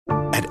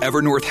At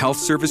Evernorth Health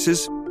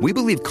Services, we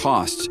believe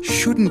costs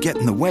shouldn't get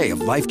in the way of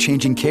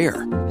life-changing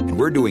care, and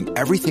we're doing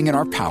everything in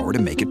our power to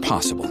make it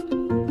possible.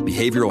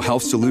 Behavioral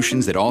health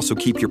solutions that also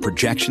keep your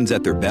projections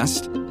at their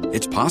best?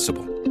 It's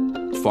possible.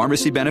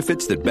 Pharmacy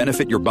benefits that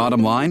benefit your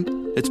bottom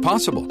line? It's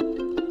possible.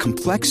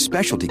 Complex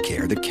specialty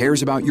care that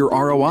cares about your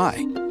ROI?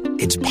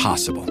 It's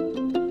possible.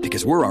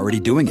 Because we're already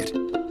doing it.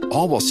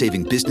 All while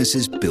saving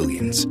businesses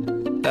billions.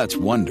 That's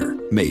Wonder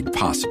made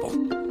possible.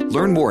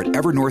 Learn more at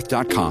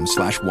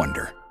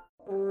evernorth.com/wonder.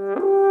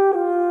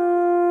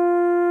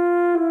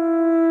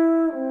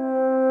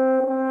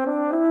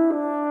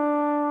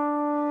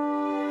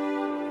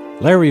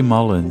 Larry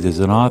Mullins is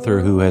an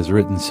author who has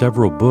written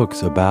several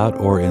books about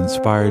or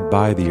inspired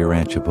by the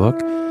Urantia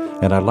book,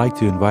 and I'd like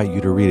to invite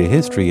you to read a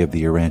history of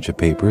the Urantia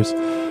Papers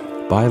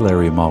by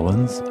Larry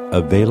Mullins,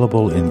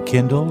 available in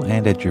Kindle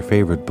and at your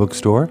favorite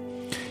bookstore.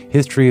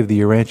 History of the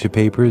Urantia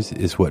Papers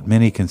is what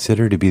many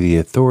consider to be the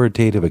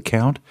authoritative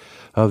account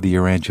of the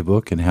Urantia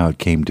book and how it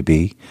came to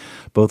be.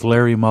 Both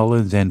Larry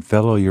Mullins and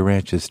fellow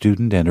Urantia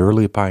student and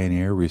early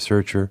pioneer,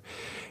 researcher,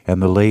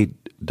 and the late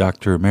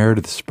Dr.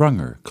 Meredith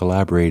Sprunger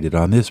collaborated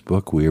on this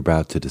book we are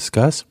about to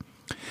discuss,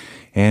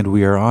 and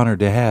we are honored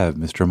to have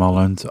Mr.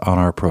 Mullins on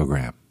our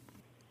program.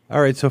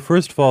 All right, so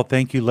first of all,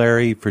 thank you,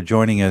 Larry, for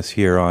joining us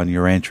here on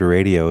Urantia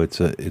Radio. It's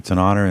an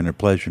honor and a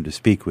pleasure to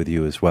speak with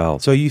you as well.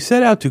 So you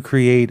set out to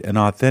create an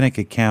authentic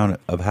account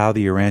of how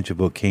the Urantia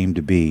book came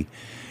to be,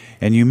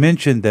 and you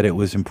mentioned that it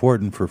was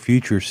important for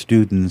future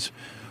students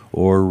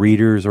or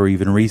readers or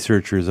even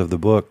researchers of the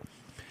book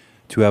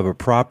to have a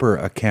proper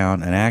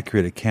account, an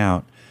accurate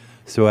account,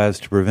 so as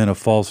to prevent a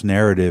false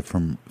narrative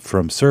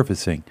from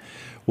surfacing.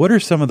 What are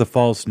some of the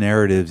false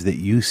narratives that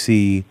you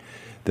see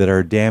that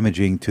are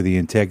damaging to the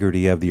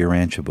integrity of the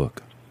Urantia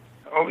book?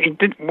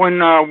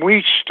 When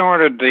we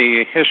started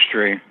the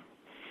history,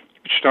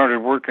 started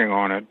working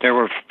on it, there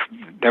were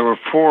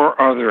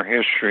 4 other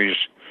histories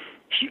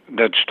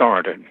that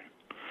started,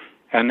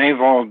 and they've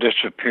all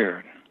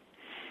disappeared.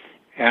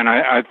 And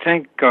I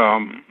think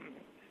the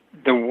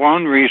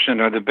one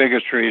reason, or the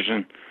biggest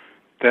reason,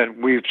 that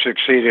we've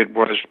succeeded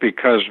was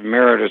because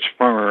Meredith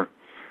Sprunger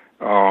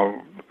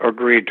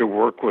agreed to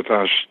work with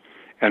us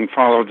and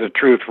follow the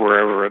truth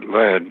wherever it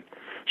led.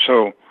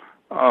 So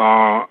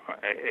I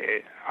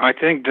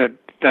think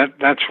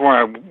that's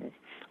why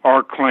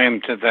our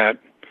claim to that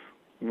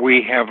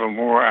we have a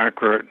more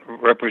accurate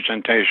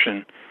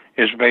representation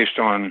is based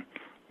on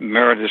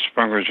Meredith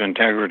Sprunger's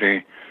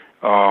integrity,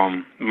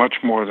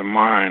 much more than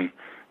mine.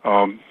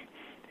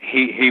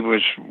 He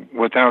was,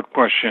 without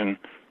question,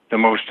 the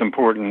most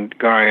important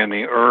guy in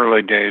the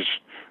early days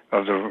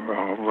of the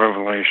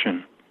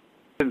revelation.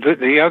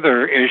 The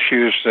other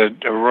issues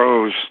that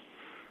arose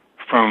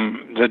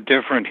from the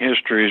different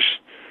histories,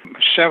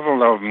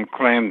 several of them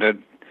claimed that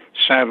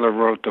Sadler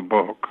wrote the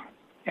book,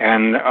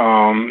 and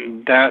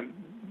that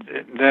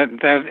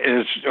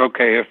is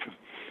okay. If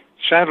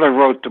Sadler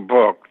wrote the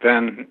book,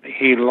 then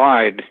he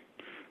lied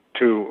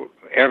to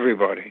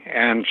everybody,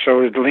 and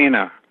so did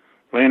Lena.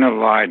 Lena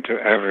lied to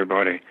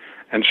everybody,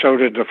 and so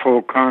did the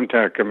Full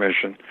Contact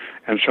Commission,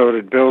 and so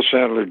did Bill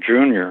Sadler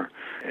Jr.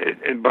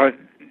 But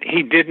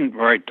he didn't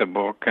write the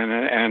book,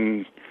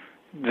 and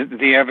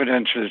the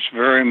evidence is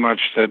very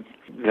much that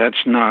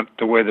that's not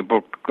the way the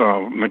book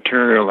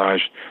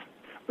materialized.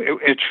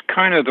 It's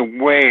kind of the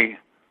way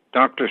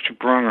Dr.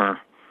 Sprunger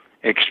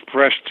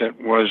expressed it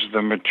was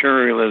the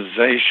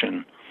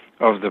materialization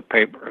of the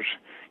papers.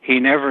 He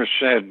never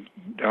said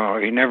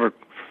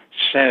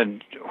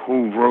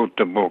who wrote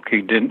the book.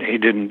 He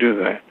didn't do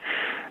that.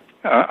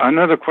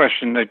 Another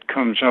question that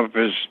comes up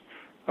is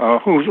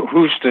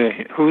who's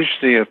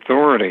the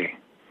authority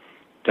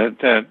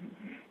that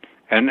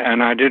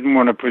and I didn't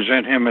want to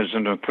present him as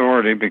an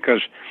authority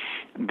because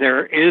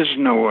there is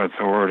no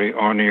authority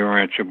on the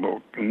Urantia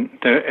book.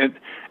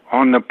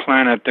 On the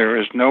planet, there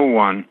is no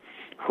one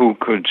who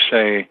could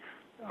say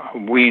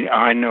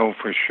I know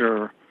for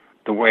sure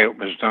the way it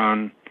was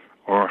done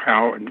or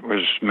how it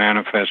was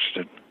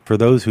manifested. For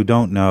those who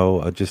don't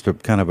know, just a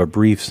kind of a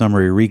brief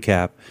summary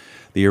recap,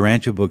 the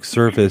Urantia book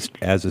surfaced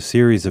as a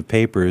series of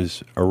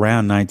papers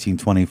around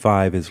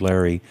 1925, as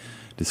Larry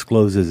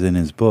discloses in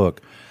his book.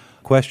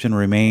 Question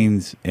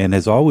remains, and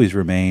has always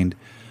remained,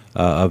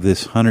 of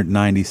this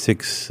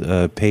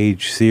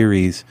 196-page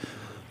series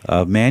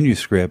of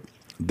manuscript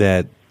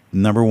that,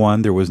 number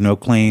one, there was no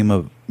claim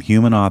of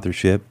human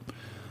authorship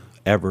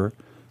ever.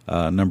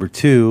 Number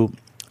two,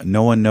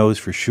 no one knows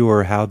for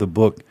sure how the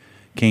book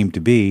came to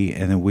be,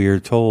 and that we are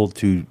told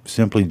to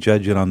simply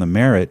judge it on the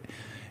merit,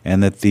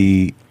 and that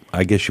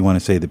I guess you want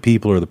to say the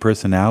people or the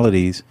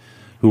personalities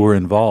who were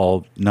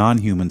involved,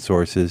 non-human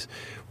sources,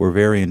 were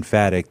very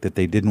emphatic that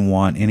they didn't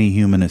want any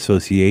human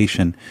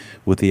association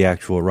with the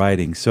actual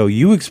writing. So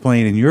you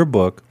explain in your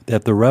book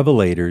that the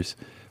revelators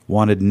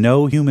wanted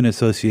no human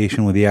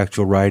association with the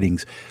actual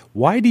writings.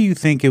 Why do you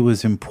think it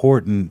was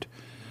important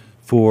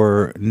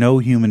for no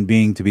human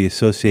being to be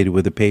associated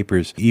with the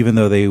papers, even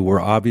though they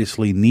were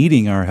obviously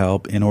needing our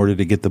help in order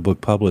to get the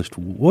book published?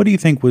 What do you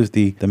think was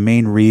the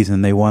main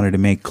reason they wanted to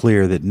make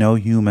clear that no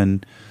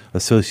human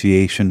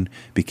association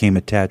became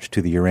attached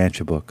to the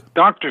Urantia book?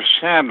 Dr.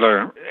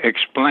 Sadler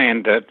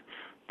explained that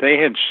they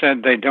had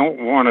said they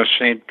don't want a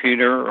St.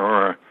 Peter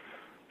or a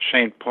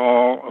St.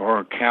 Paul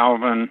or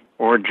Calvin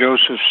or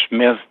Joseph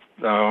Smith,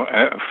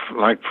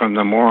 like from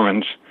the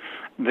Mormons.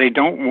 They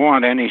don't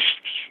want any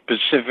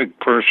specific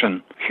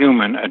person,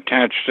 human,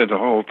 attached to the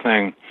whole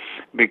thing,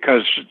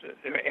 because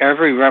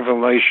every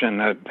revelation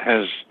that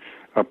has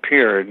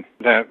appeared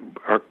that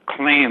are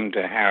claimed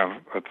to have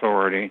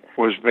authority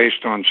was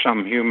based on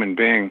some human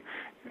being,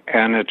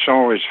 and it's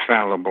always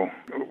fallible,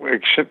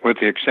 except with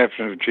the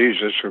exception of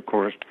Jesus, of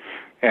course,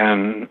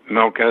 and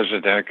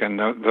Melchizedek and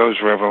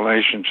those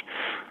revelations.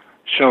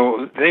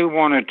 So they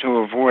wanted to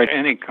avoid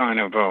any kind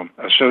of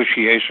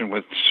association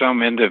with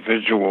some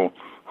individual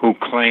who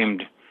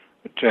claimed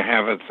to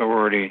have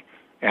authority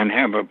and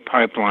have a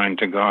pipeline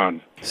to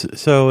God.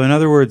 So, in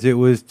other words, it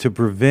was to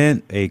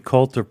prevent a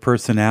cult of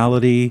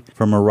personality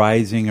from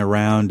arising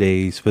around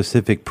a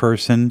specific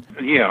person?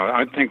 Yeah,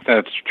 I think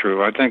that's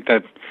true. I think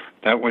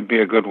that would be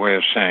a good way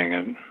of saying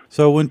it.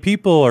 So when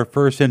people are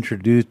first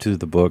introduced to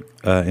the book,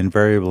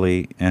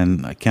 invariably,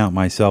 and I count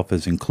myself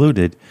as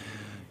included,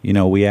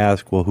 we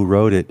ask, well, who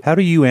wrote it? How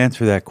do you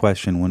answer that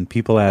question when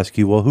people ask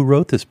you, well, who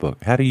wrote this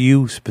book? How do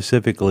you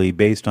specifically,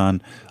 based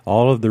on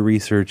all of the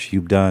research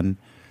you've done,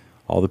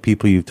 all the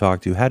people you've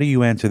talked to, how do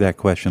you answer that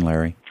question,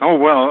 Larry? Oh,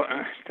 well,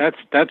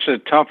 that's a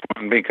tough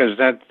one, because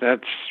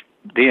that's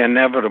the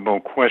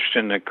inevitable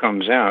question that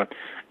comes out,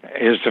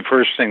 is the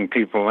first thing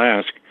people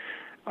ask.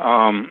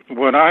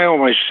 What I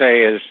always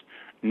say is,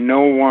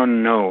 no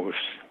one knows.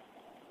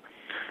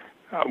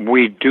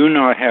 We do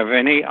not have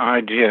any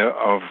idea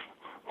of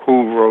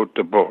who wrote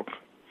the book.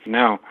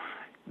 Now,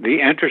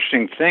 the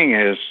interesting thing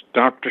is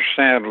Dr.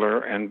 Sadler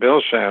and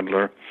Bill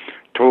Sadler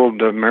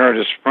told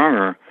Meredith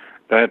Sprunger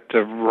that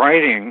the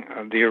writing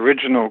of the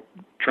original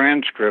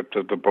transcript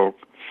of the book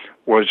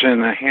was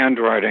in the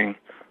handwriting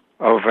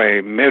of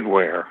a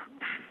midwear.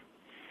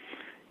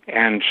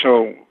 And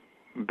so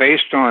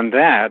based on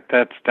that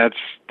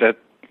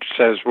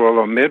says, well,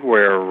 a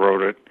midwear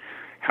wrote it.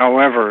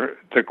 However,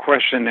 the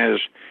question is,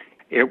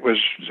 it was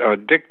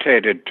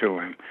dictated to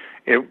him.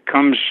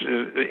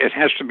 It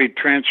has to be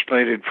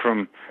translated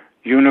from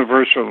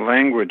universal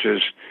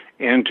languages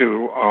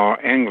into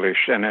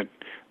English, and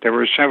there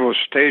were several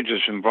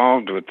stages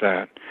involved with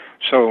that.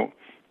 So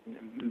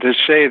to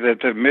say that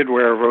the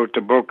midwear wrote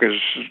the book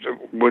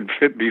would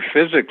be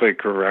physically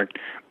correct,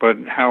 but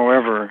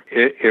however,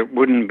 it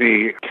wouldn't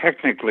be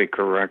technically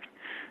correct.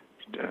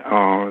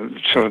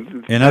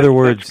 In other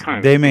words,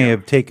 they may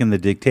have taken the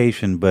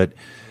dictation, but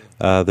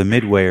the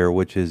midwear,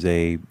 which is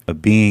a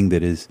being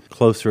that is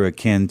closer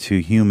akin to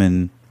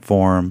human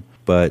form,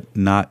 but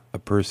not a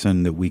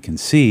person that we can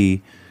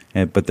see,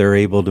 but they're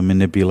able to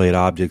manipulate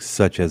objects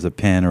such as a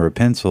pen or a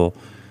pencil.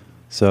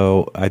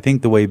 So I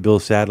think the way Bill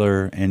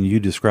Sadler and you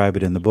describe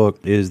it in the book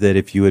is that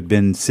if you had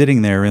been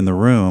sitting there in the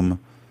room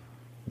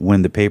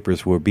when the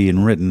papers were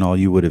being written, all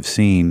you would have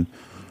seen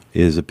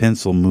is a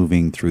pencil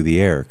moving through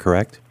the air,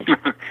 correct?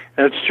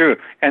 That's true.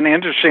 And the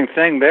interesting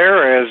thing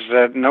there is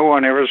that no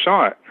one ever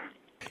saw it.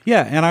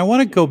 Yeah, and I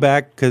want to go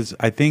back because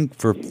I think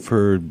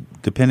for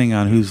depending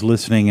on who's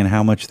listening and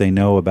how much they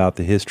know about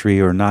the history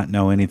or not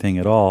know anything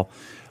at all,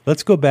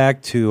 let's go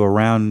back to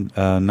around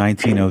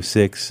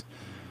 1906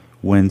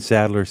 when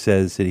Sadler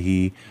says that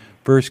he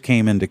first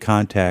came into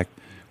contact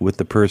with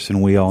the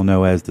person we all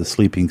know as the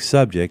sleeping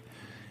subject.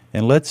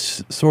 And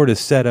let's sort of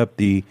set up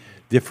the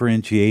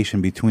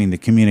differentiation between the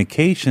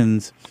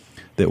communications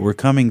that were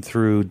coming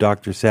through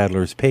Dr.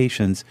 Sadler's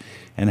patients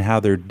and how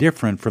they're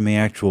different from the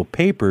actual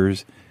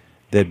papers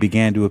that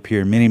began to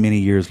appear many, many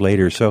years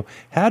later. So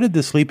how did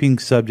the sleeping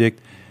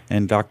subject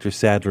and Dr.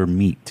 Sadler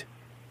meet?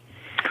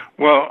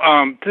 Well,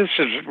 this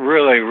is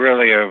really,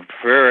 really a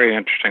very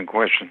interesting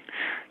question.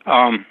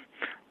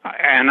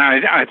 And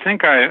I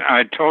think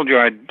I told you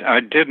I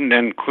didn't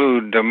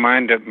include the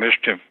Mind at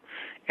Mischief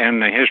in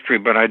the history,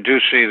 but I do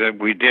see that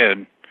we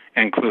did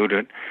include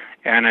it.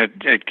 And it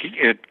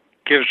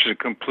gives a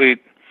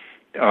complete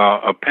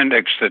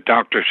appendix that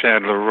Dr.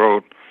 Sadler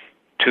wrote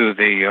to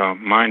the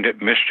Mind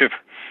at Mischief,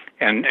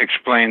 and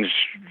explains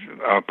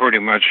pretty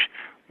much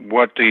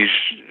what these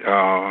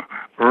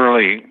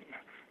early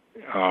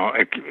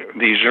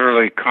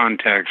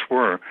contacts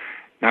were.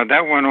 Now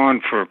that went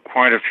on for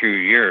quite a few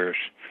years.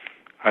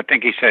 I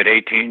think he said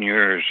 18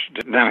 years.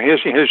 Now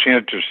here's the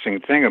interesting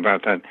thing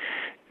about that.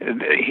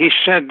 He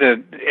said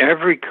that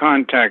every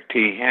contact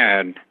he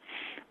had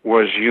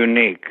was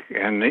unique,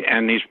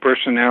 and these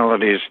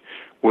personalities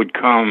would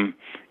come,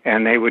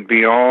 and they would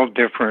be all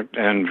different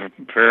and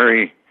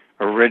very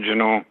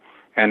original,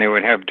 and they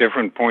would have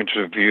different points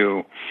of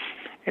view.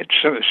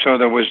 So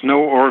there was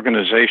no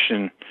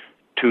organization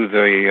to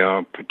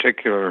the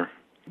particular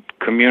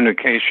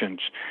communications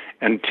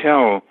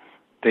until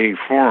the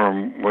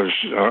forum was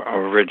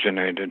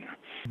originated.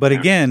 But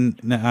again,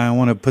 I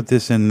want to put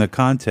this in the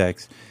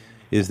context,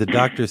 is that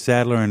Dr.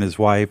 Sadler and his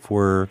wife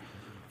were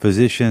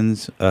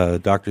physicians.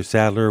 Dr.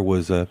 Sadler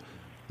was a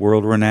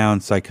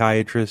world-renowned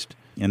psychiatrist,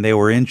 and they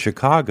were in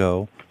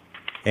Chicago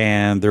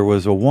And there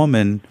was a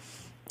woman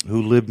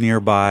who lived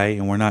nearby,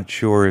 and we're not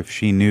sure if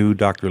she knew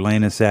Dr.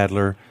 Lena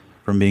Sadler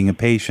from being a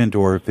patient,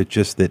 or if it's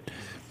just that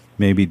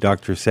maybe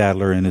Dr.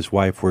 Sadler and his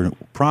wife were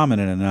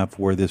prominent enough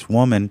where this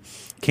woman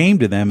came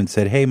to them and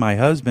said, "Hey, my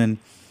husband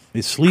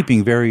is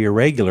sleeping very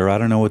irregular. I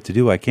don't know what to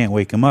do. I can't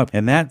wake him up."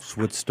 And that's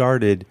what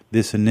started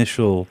this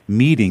initial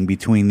meeting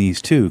between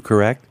these two,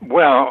 correct?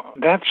 Well,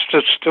 that's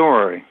the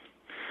story.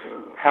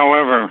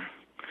 However,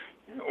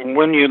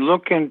 when you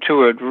look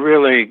into it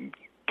really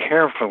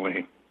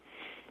carefully,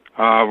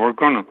 we're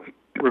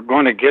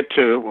going to get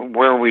to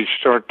where we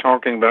start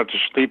talking about the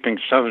sleeping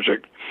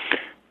subject.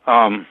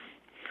 The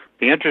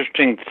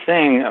interesting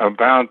thing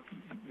about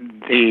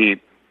the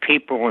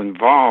people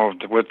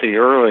involved with the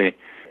early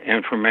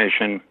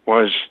information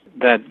was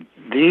that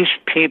these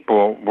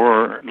people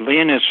were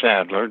Lena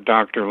Sadler,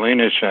 Dr.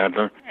 Lena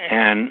Sadler,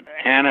 and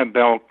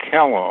Annabelle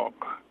Kellogg,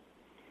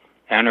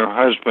 and her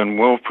husband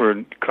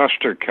Wilfred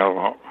Custer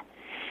Kellogg.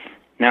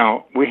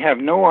 Now, we have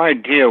no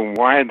idea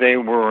why they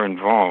were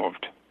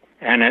involved,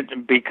 and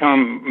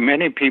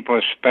many people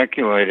have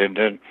speculated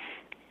that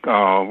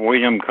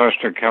William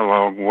Custer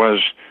Kellogg was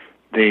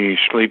the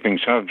sleeping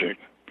subject.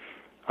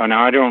 And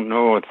I don't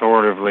know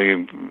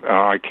authoritatively,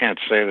 I can't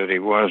say that he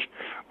was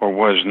or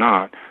was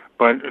not,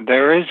 but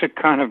there is a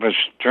kind of a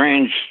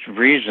strange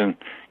reason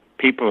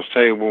people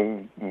say,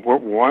 well,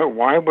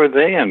 why were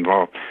they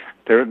involved?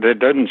 There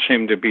doesn't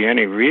seem to be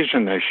any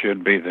reason they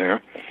should be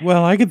there.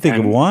 Well, I could think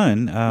of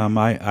one.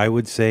 I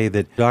would say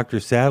that Dr.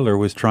 Sadler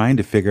was trying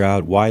to figure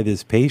out why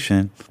this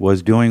patient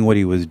was doing what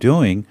he was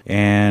doing.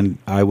 And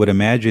I would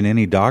imagine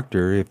any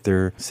doctor, if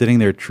they're sitting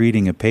there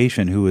treating a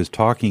patient who is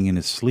talking in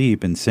his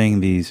sleep and saying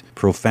these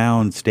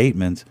profound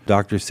statements,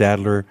 Dr.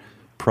 Sadler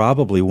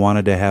probably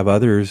wanted to have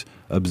others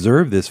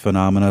observe this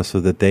phenomena so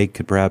that they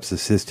could perhaps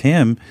assist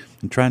him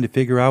in trying to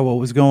figure out what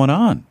was going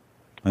on.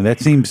 And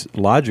that seems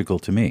logical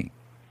to me.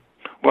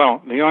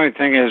 Well, the only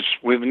thing is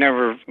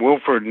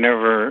Wilfred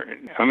never,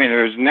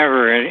 there's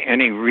never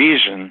any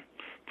reason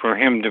for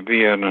him to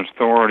be an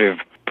authoritative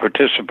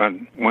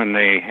participant when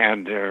they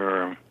had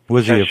their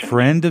Was session. he a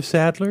friend of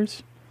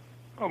Sadler's?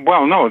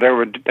 Well, no, they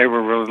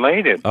were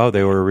related. Oh,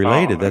 they were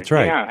related, that's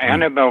right. Yeah,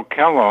 Annabelle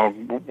Kellogg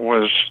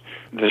was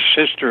the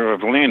sister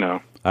of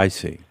Lena. I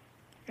see.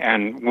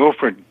 And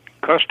Wilfred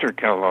Custer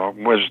Kellogg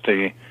was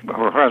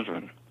her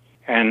husband.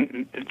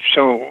 And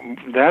so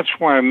that's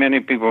why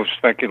many people have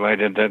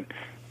speculated that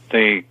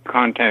the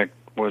contact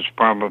was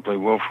probably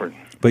Wilfred.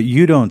 But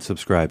you don't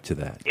subscribe to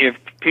that. If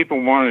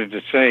people wanted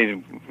to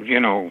say,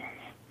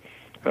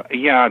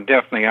 yeah,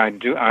 definitely I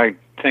do. I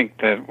think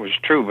that was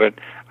true, but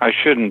I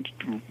shouldn't.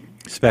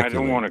 Speculate. I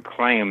don't want to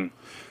claim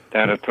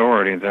that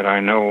authority that I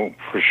know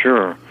for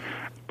sure.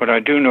 But I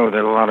do know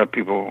that a lot of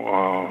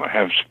people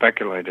have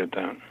speculated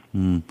that.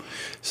 Mm.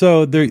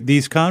 So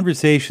these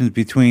conversations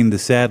between the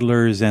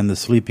Sadlers and the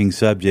sleeping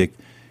subject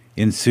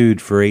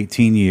ensued for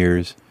 18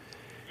 years.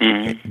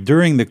 Mm-hmm.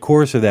 During the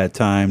course of that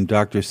time,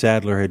 Dr.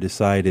 Sadler had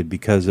decided,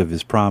 because of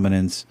his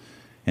prominence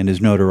and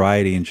his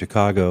notoriety in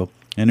Chicago,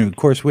 and of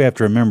course we have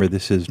to remember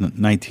this is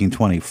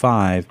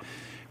 1925,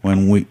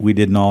 when we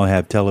didn't all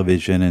have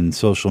television and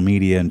social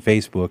media and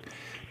Facebook.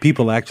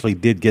 People actually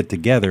did get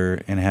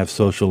together and have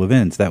social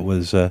events. That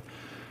was a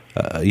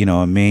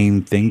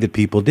main thing that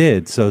people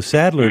did. So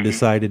Sadler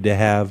decided to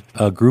have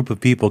a group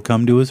of people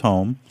come to his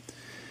home,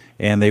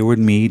 and they would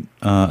meet,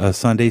 a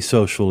Sunday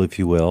social, if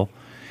you will.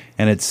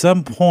 And at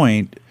some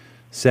point,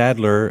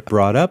 Sadler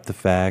brought up the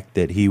fact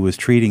that he was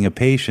treating a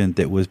patient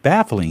that was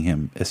baffling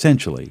him,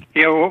 essentially.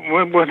 Yeah,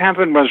 what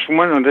happened was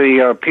one of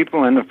the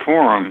people in the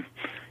forum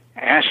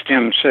asked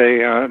him, say,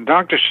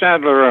 Dr.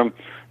 Sadler,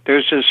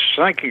 there's this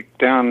psychic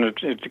down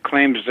that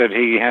claims that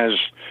he has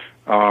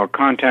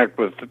contact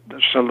with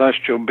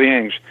celestial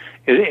beings.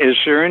 Is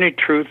there any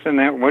truth in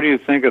that? What do you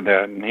think of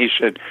that? And he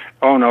said,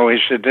 oh, no. He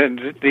said,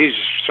 these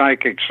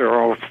psychics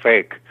are all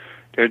fake.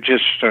 They're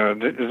just,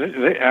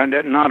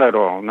 not at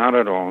all,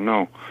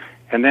 no.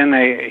 And then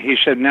he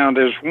said, now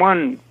there's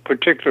one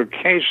particular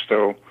case,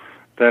 though,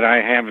 that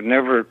I have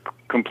never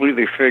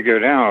completely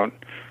figured out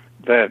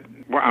that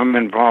I'm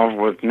involved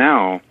with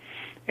now.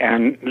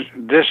 And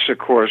this, of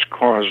course,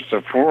 caused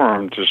the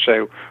forum to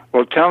say,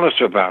 well, tell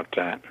us about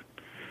that.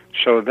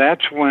 So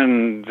that's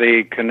when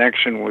the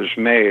connection was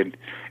made,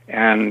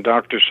 and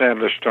Dr.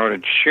 Sadler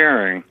started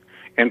sharing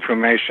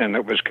information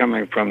that was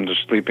coming from the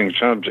sleeping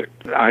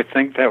subject. I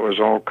think that was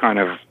all kind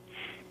of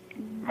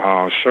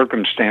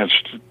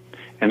circumstanced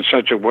in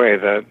such a way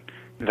that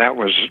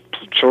was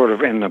sort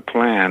of in the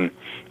plan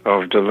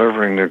of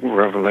delivering the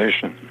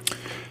revelation.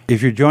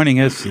 If you're joining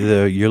us,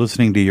 you're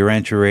listening to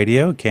Urantia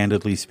Radio,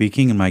 Candidly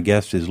Speaking, and my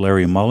guest is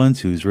Larry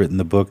Mullins, who's written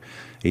the book,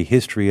 A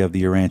History of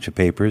the Urantia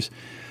Papers.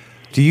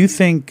 Do you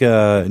think,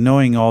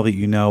 knowing all that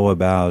you know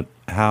about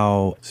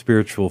how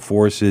spiritual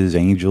forces,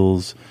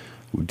 angels,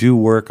 do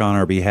work on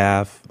our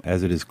behalf,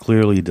 as it is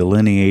clearly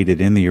delineated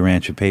in the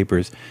Urantia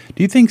Papers,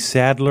 do you think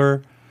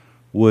Sadler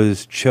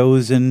was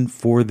chosen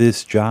for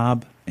this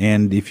job?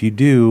 And if you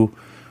do,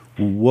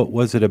 What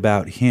was it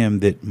about him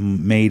that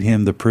made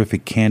him the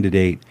perfect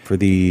candidate for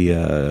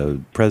the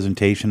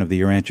presentation of the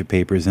Urantia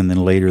papers and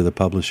then later the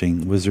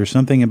publishing? Was there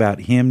something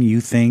about him,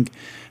 you think,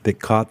 that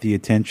caught the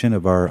attention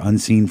of our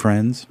unseen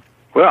friends?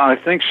 Well, I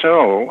think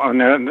so.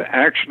 And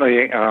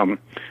actually,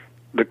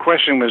 the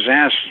question was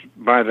asked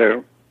by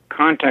the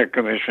Contact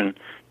Commission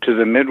to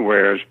the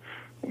Midwares,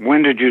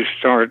 when did you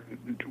start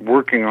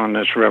working on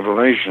this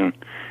revelation?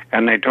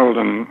 And they told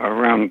them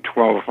around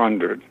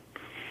 1200.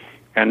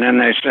 And then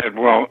they said,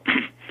 well,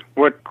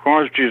 what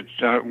caused you,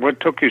 what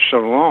took you so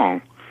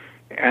long?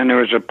 And there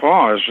was a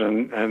pause,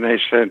 and they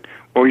said,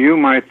 well, you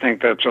might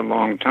think that's a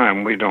long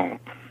time. We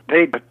don't.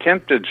 They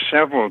attempted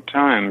several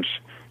times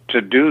to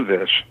do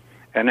this,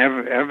 and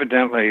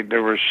evidently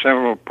there were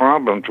several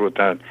problems with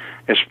that,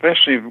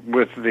 especially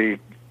with the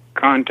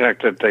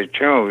contact that they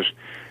chose,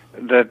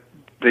 that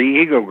the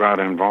ego got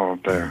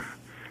involved there.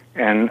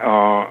 And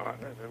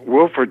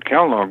Wilfred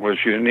Kellogg was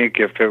unique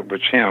if it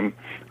was him.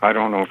 I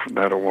don't know if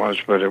that it was,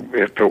 but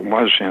if it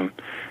was him,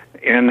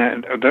 and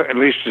at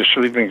least the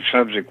sleeping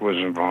subject was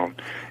involved.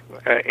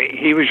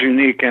 He was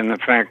unique in the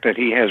fact that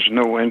he has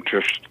no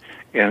interest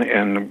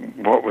in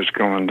what was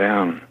going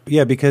down.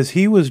 Yeah, because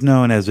he was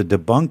known as a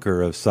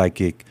debunker of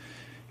psychic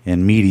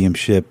and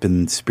mediumship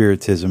and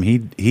spiritism.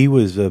 He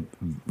was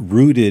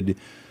rooted.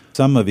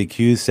 Some have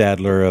accused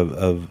Sadler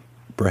of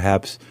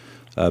perhaps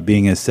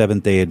being a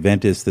Seventh-day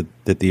Adventist,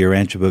 that the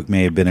Urantia book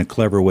may have been a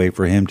clever way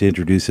for him to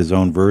introduce his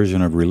own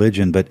version of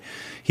religion. But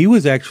he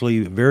was actually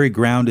very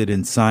grounded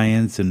in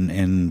science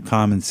and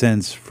common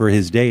sense for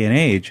his day and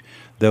age.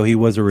 Though he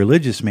was a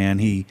religious man,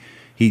 he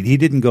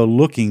didn't go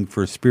looking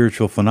for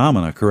spiritual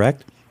phenomena,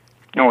 correct?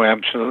 Oh,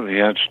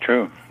 absolutely. That's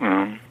true.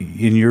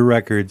 In your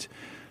records,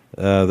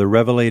 the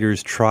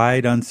Revelators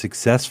tried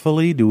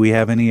unsuccessfully. Do we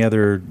have any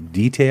other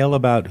detail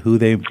about who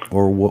they,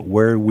 or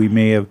where we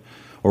may have,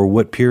 or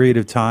what period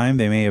of time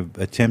they may have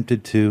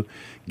attempted to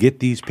get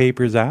these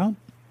papers out?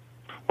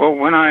 Well,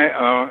 when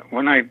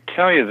I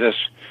tell you this,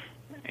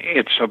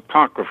 it's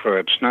apocrypha.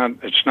 It's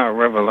not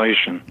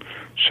revelation,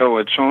 so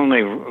it's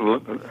only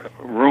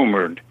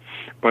rumored.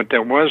 But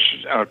there was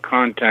a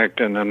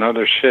contact in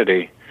another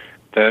city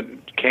that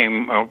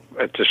came up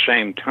at the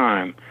same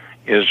time,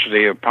 is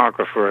the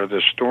apocrypha of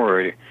the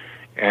story,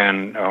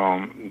 and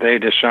they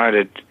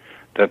decided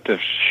that the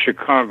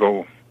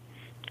Chicago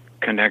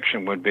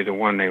connection would be the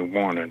one they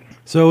wanted.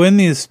 So in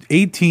these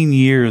 18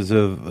 years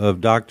of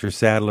Dr.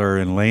 Sadler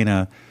and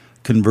Lena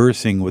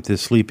conversing with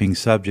this sleeping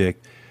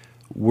subject,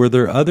 were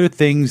there other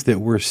things that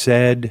were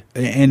said?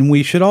 And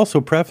we should also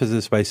preface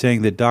this by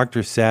saying that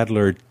Dr.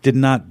 Sadler did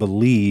not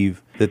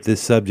believe that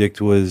this subject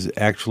was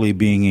actually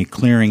being a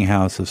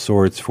clearinghouse of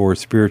sorts for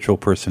spiritual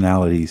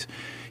personalities.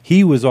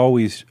 He was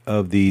always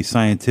of the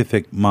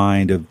scientific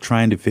mind of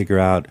trying to figure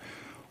out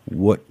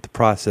what the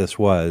process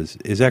was.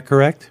 Is that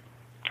correct?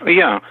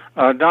 Yeah.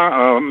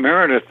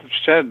 Meredith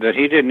said that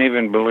he didn't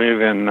even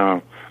believe in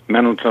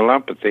mental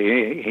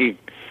telepathy.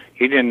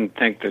 He didn't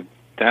think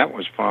that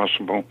was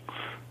possible.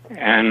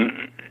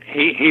 And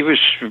he was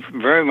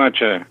very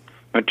much a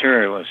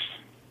materialist.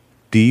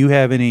 Do you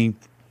have any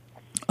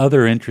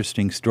other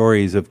interesting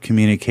stories of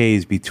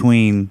communiques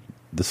between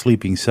the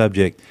sleeping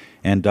subject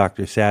and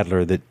Dr.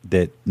 Sadler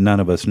that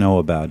none of us know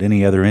about?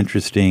 Any other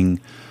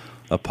interesting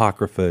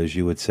apocrypha, as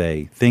you would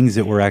say, things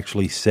that were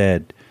actually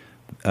said?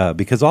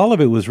 Because all of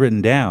it was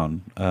written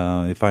down,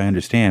 if I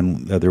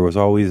understand. There was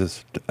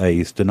always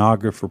a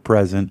stenographer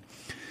present.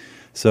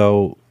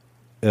 So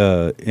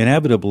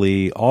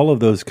inevitably, all of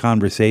those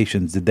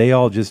conversations, did they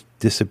all just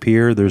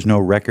disappear? There's no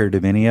record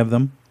of any of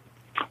them?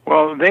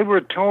 Well, they were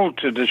told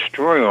to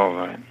destroy all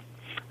that.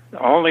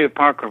 All the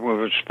apocrypha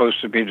was supposed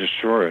to be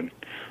destroyed,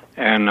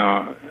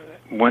 and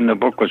when the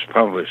book was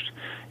published.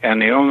 And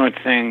the only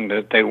thing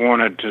that they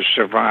wanted to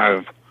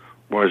survive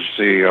was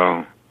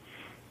the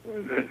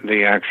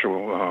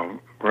actual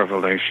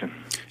revelation.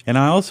 And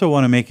I also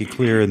want to make it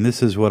clear, and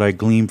this is what I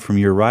gleaned from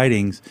your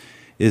writings,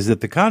 is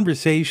that the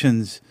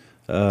conversations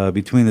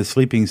between the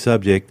sleeping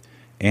subject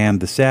and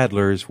the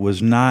Sadlers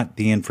was not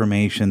the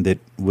information that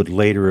would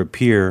later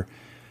appear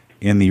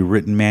in the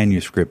written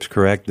manuscripts,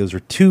 correct? Those are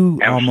two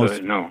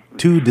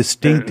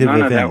distinctive None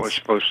events. Of that was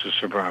supposed to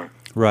survive.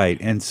 Right,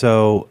 and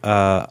so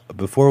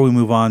before we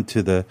move on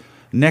to the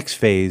next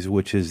phase,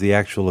 which is the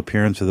actual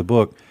appearance of the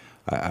book,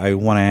 I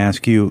want to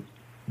ask you,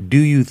 do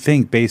you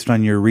think, based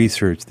on your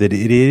research, that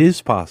it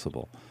is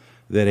possible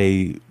that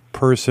a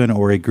person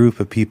or a group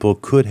of people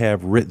could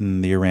have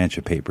written the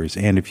Urantia papers?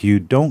 And if you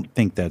don't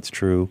think that's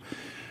true,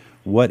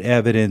 what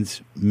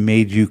evidence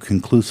made you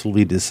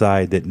conclusively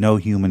decide that no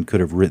human could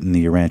have written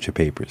the Urantia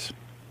papers?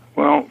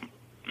 Well,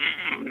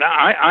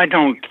 I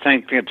don't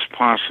think it's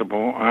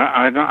possible.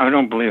 I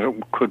don't believe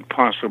it could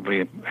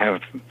possibly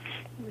have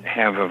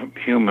a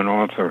human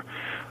author,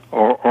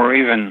 or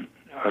even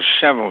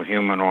several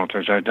human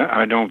authors.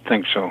 I don't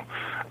think so.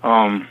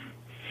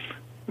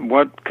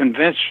 What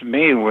convinced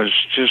me was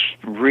just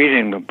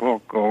reading the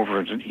book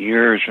over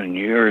years and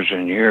years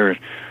and years.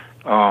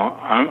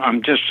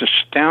 I'm just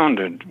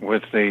astounded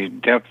with the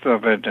depth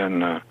of it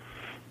and the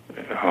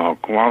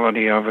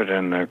quality of it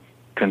and the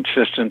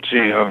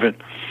consistency of it,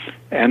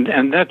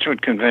 and that's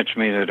what convinced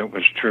me that it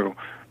was true.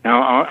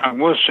 Now, I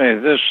will say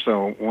this,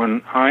 though.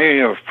 When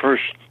I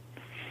first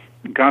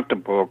got the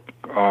book,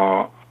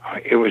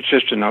 it was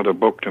just another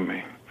book to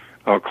me.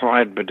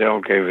 Clyde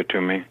Bedell gave it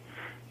to me.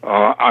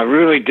 I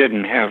really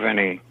didn't have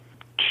any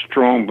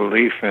strong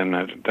belief in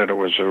it, that it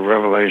was a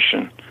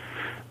revelation.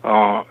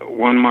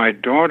 When my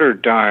daughter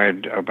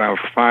died about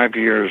 5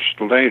 years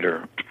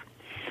later,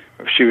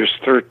 she was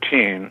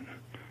 13,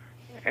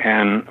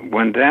 and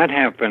when that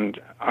happened,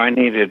 I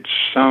needed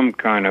some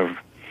kind of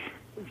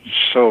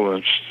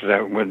solace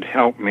that would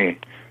help me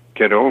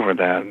get over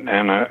that.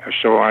 And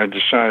so I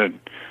decided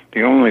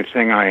the only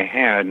thing I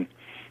had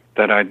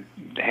that I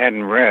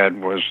hadn't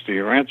read was the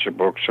Urantia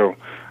book. So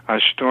I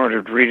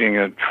started reading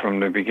it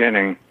from the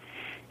beginning,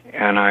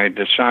 and I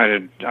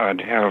decided I'd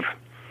have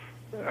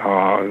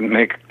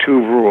make two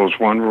rules.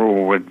 One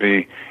rule would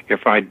be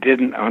if I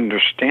didn't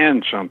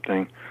understand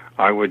something,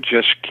 I would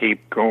just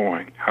keep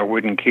going. I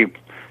wouldn't keep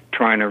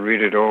trying to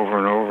read it over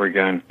and over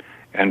again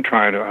and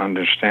try to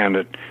understand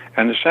it.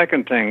 And the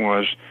second thing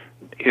was,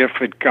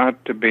 if it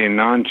got to be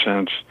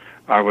nonsense,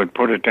 I would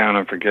put it down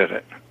and forget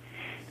it.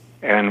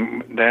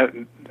 And that,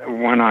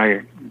 when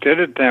I did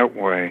it that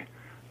way,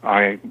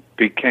 I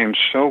became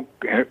so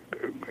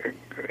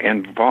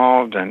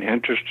involved and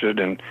interested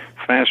and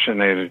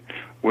fascinated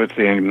with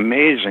the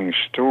amazing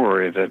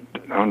story that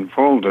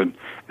unfolded,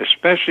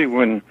 especially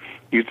when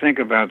you think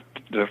about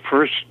the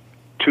first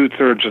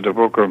two-thirds of the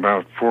book are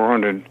about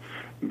 400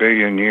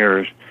 billion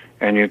years,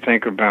 and you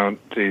think about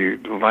the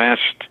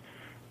last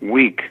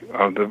week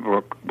of the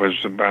book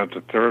was about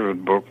the third of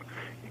the book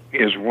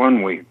is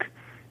 1 week.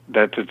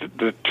 That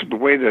the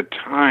way the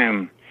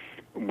time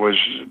was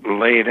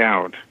laid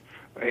out,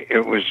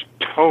 it was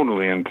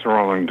totally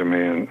enthralling to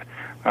me, and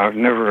I've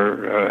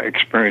never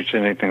experienced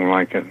anything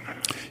like it.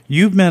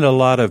 You've met a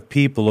lot of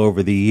people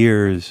over the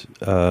years,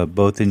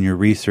 both in your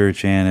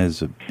research and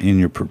as in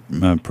your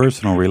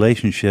personal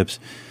relationships,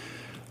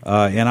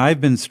 and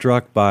I've been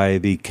struck by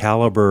the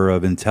caliber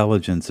of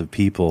intelligence of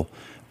people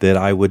that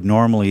I would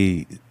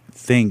normally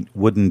think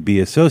wouldn't be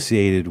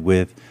associated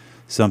with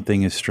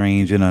something as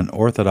strange and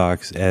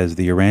unorthodox as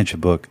the Urantia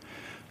book.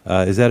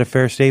 Is that a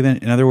fair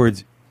statement? In other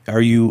words,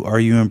 are you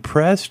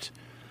impressed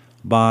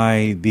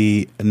by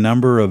the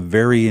number of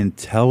very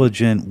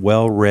intelligent,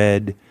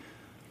 well-read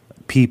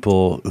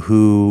people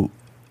who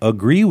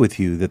agree with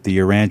you that the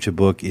Urantia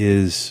book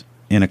is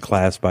in a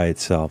class by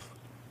itself?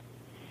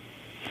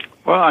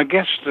 Well, I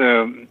guess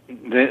a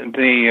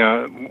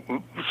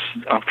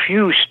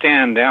few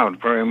stand out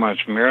very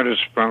much. Meredith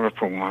Springer,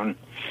 for one.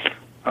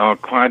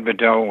 Clyde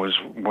Bedell was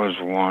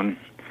one.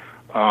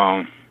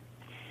 But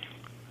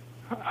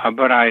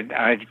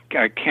I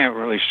can't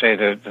really say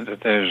that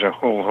there's a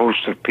whole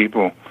host of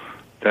people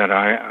that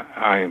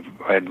I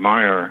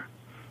admire.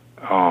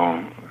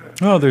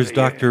 There's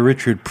Dr.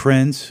 Richard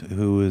Prince,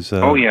 who is...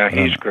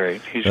 he's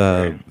great. He's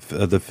great.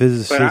 The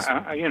physicist. But,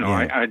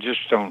 I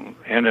just don't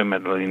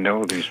intimately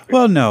know these people.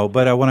 Well, no,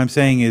 but what I'm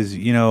saying is,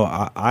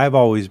 I've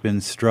always been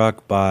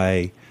struck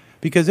by...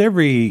 Because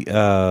every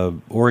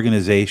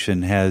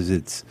organization has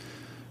its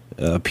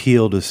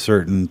appeal to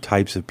certain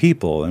types of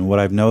people. And what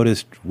I've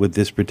noticed with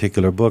this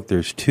particular book,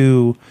 there's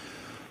two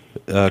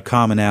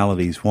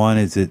commonalities. One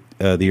is that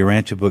the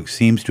Urantia book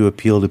seems to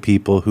appeal to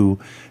people who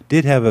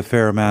did have a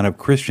fair amount of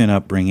Christian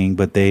upbringing,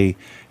 but they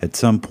at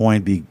some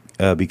point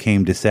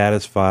became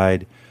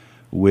dissatisfied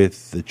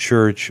with the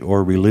church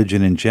or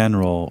religion in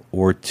general.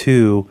 Or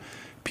two,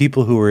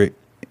 people who were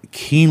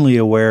keenly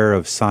aware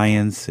of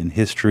science and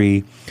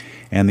history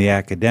and the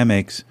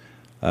academics,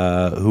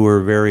 who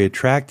are very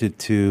attracted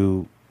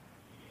to,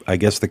 I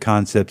guess, the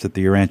concepts that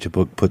the Urantia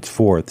book puts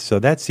forth. So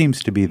that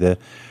seems to be the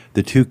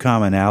two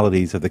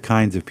commonalities of the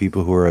kinds of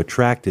people who are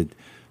attracted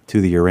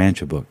to the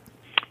Urantia book.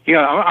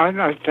 Yeah,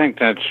 I think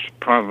that's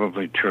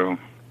probably true.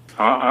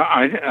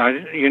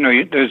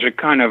 There's a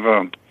kind of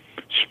a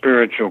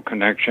spiritual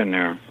connection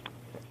there.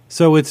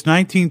 So it's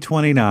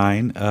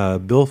 1929.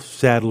 Bill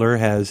Sadler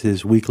has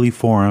his weekly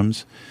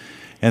forums.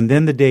 And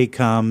then the day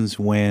comes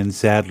when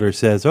Sadler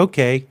says,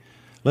 okay,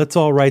 let's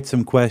all write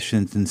some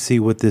questions and see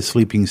what this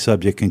sleeping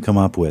subject can come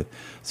up with.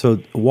 So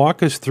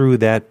walk us through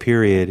that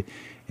period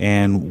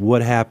and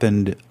what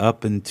happened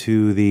up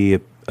into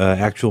the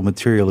actual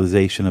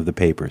materialization of the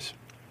papers.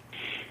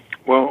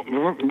 Well,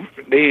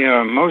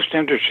 the most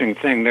interesting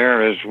thing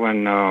there is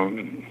when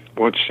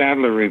what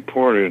Sadler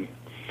reported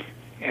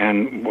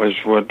and was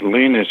what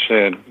Lena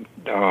said,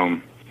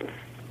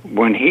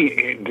 when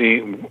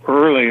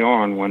early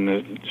on, when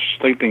the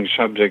sleeping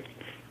subject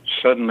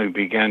suddenly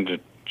began to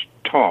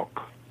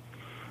talk,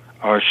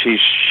 she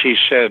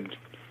said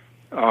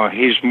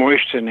he's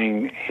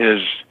moistening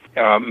his.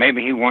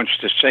 Maybe he wants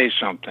to say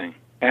something,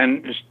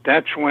 and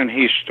that's when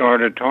he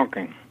started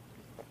talking.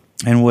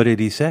 And what did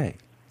he say?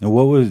 And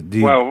what was?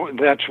 Well,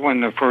 that's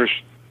when the first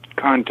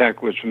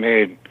contact was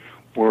made,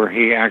 where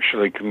he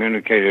actually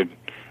communicated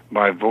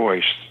by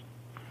voice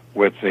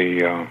with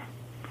the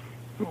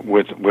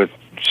with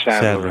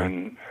Sadler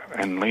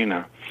and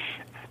Lena.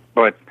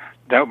 But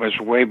that was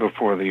way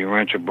before the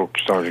Urantia book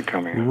started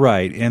coming out.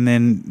 Right, and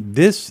then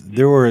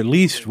there were at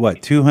least,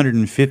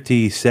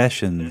 250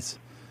 sessions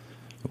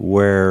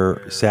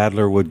where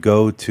Sadler would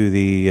go to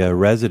the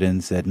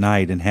residents at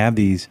night and have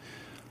these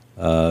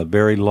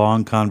very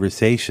long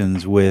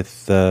conversations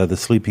with the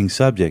sleeping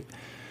subject.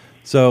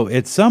 So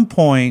at some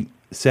point,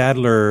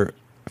 Sadler,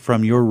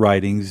 from your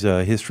writings,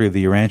 History of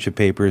the Urantia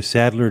Papers,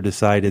 Sadler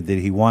decided that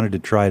he wanted to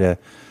try to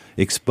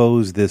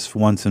expose this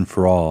once and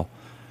for all.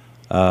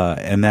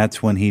 And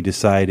that's when he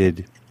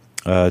decided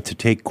to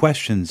take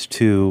questions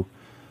to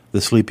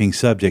the sleeping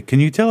subject. Can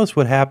you tell us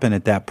what happened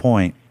at that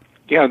point?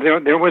 Yeah,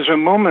 there was a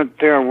moment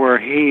there where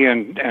he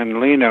and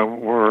Lena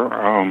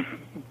were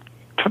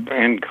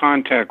in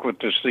contact with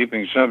the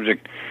sleeping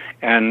subject,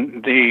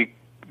 and the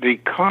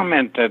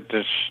comment that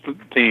the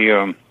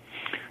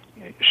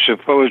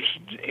supposed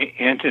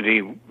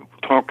entity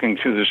talking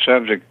to the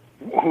subject,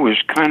 who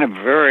was kind of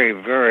very,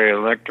 very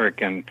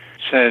electric, and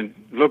said,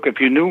 look, if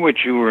you knew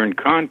what you were in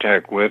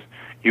contact with,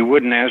 you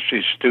wouldn't ask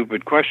these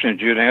stupid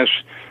questions. You'd ask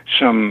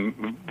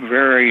some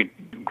very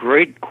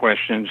great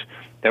questions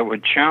that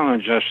would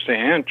challenge us to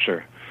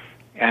answer.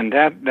 And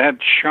that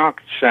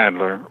shocked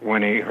Sadler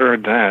when he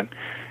heard that.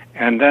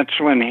 And that's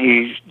when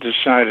he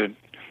decided,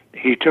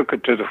 he took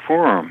it to the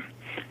forum.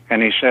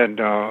 And he said,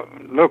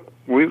 look,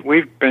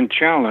 we've been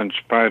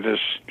challenged by this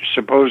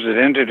supposed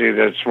entity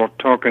that's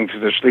talking to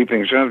the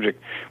sleeping subject.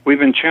 We've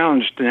been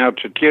challenged now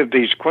to give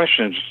these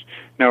questions.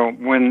 Now,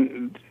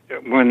 when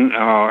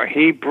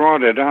he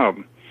brought it up,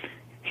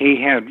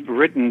 he had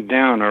written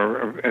down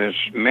or as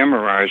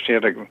memorized, he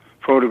had a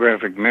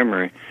photographic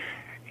memory.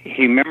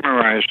 He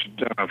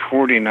memorized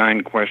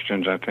 49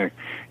 questions, I think.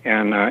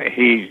 And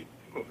the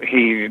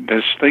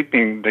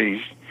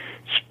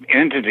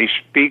entity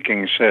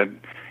speaking said,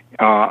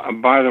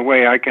 by the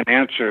way, I can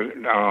answer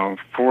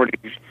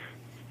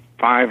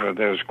 45 of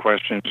those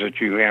questions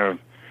that you have.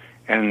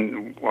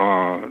 And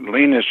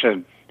Lena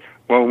said,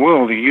 well,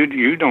 Will,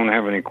 you don't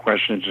have any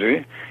questions, do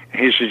you?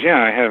 He says,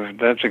 yeah, I have.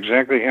 That's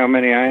exactly how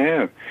many I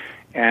have.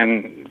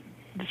 And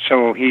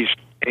so he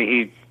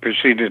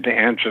proceeded to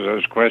answer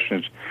those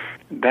questions.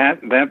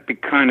 That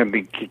kind of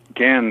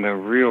began the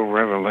real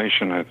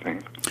revelation, I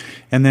think.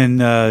 And then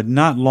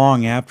not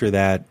long after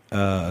that,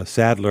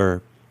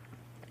 Sadler,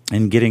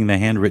 in getting the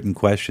handwritten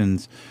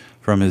questions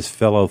from his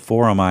fellow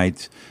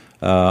forumites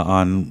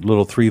on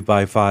little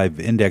 3x5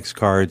 index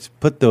cards,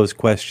 put those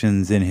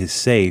questions in his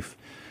safe,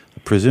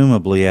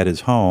 presumably at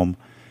his home.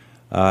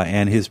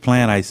 And his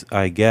plan,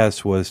 I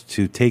guess, was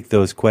to take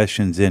those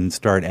questions and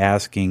start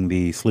asking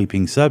the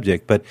sleeping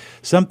subject. But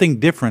something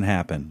different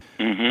happened.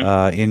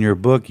 Mm-hmm. In your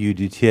book, you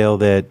detail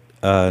that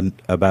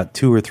about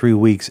 2 or 3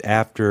 weeks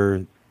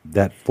after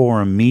that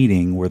forum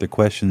meeting where the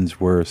questions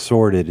were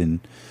sorted and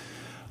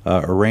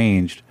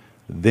arranged,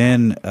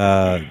 then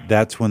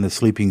that's when the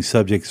sleeping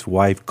subject's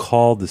wife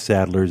called the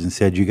Sadlers and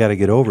said, you got to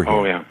get over here.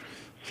 Oh, yeah.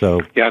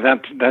 So, yeah,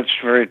 that's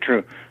very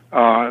true.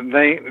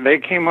 They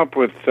came up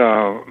with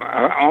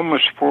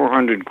almost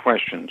 400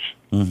 questions.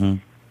 Mm-hmm.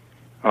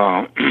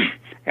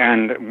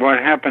 And what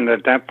happened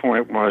at that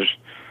point was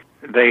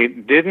they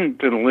didn't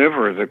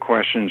deliver the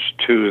questions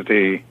to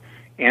the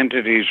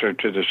entities or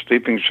to the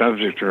sleeping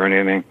subject or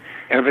anything.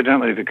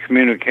 Evidently, the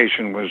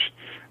communication was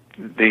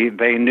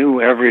they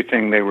knew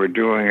everything they were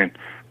doing and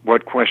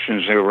what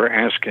questions they were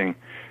asking.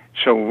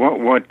 So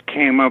what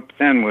came up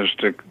then was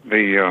the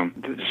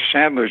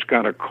Sadlers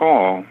got a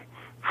call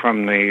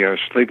from the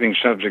sleeping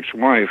subject's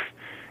wife,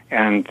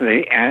 and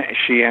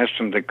she asked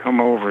them to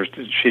come over.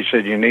 She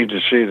said, you need to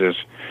see this.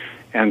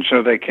 And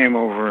so they came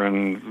over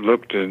and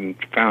looked and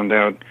found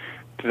out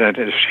that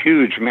this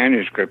huge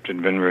manuscript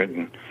had been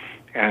written.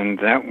 And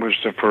that was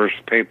the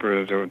first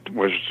paper that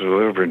was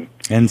delivered.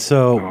 And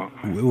so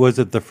was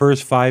it the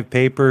first 5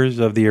 papers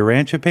of the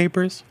Urantia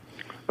Papers?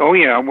 Oh,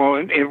 yeah. Well,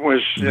 it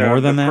was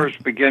the that?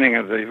 first beginning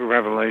of the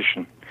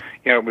revelation.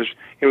 Yeah, it was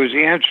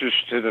the answers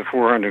to the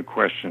 400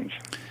 questions.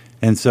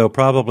 And so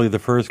probably the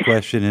first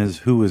question is,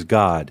 who is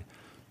God?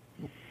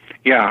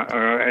 Yeah.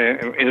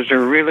 Is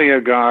there really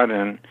a God?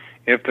 And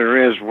if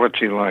there is, what's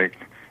he like?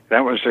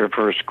 That was their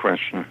first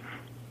question.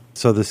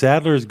 So the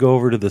Sadlers go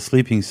over to the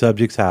sleeping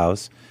subject's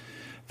house.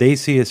 They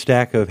see a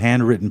stack of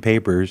handwritten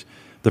papers.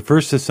 The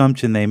first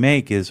assumption they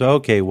make is,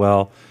 okay,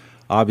 well,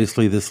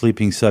 obviously the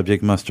sleeping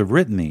subject must have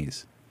written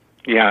these.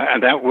 Yeah,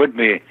 and that would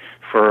be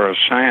for a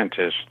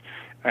scientist.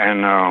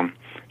 And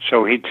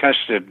so he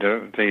tested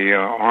the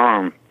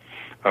arm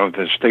of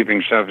the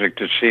sleeping subject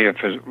to see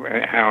if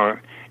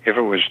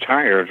it was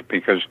tired,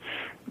 because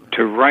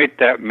to write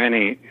that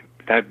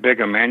big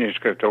a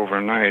manuscript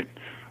overnight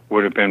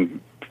would have been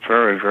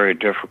very, very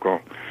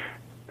difficult.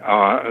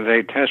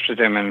 They tested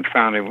him and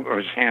found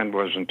his hand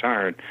wasn't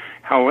tired.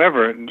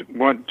 However,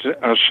 what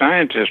a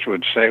scientist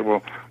would say,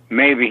 well,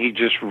 maybe he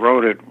just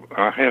wrote it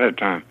ahead of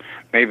time.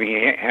 Maybe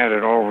he had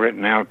it all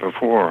written out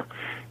before.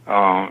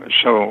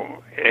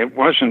 So it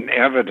wasn't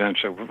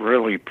evidence of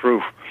really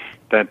proof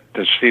that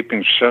the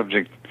sleeping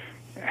subject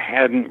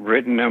hadn't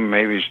written them.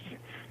 Maybe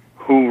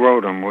who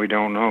wrote them, we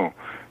don't know.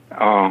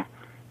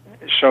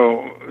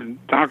 So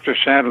Dr.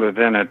 Sadler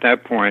then at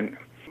that point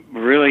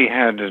really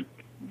had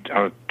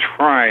to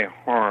try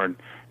hard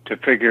to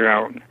figure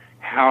out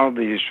how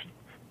these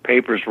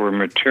papers were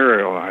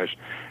materialized.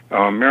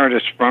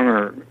 Meredith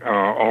Sprunger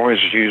always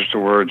used the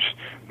words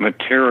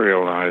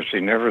materialized. He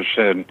never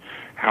said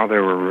how they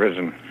were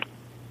written.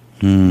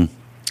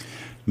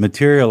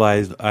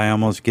 Materialized, I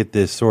almost get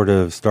this sort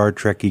of Star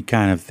Trek-y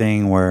kind of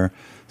thing where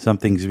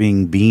something's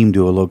being beamed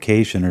to a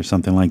location or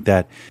something like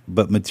that.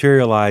 But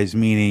materialized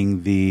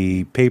meaning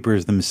the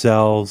papers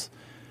themselves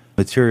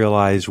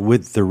materialized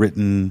with the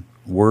written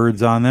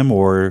words on them,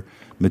 or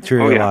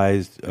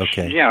materialized? Oh, yeah.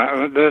 Okay.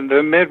 Yeah,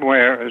 the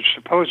midware is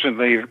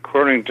supposedly,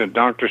 according to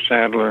Dr.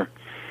 Sadler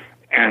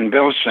and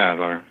Bill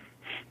Sadler,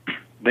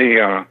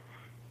 the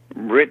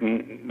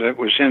written that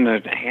was in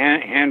the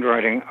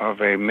handwriting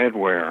of a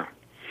midware.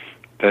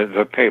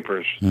 The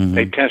papers. Mm-hmm.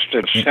 They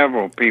tested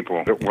several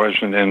people. It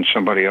wasn't in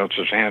somebody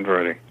else's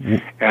handwriting.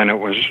 And it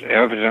was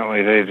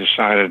evidently they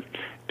decided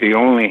the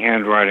only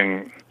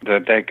handwriting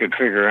that they could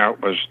figure out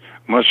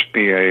must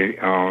be a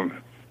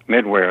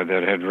midware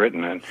that had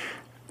written it.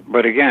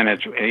 But again,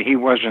 he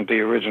wasn't the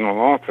original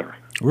author.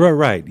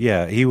 Right,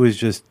 yeah. He was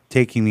just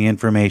taking the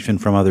information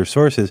from other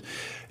sources.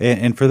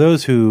 And for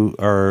those who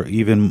are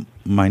even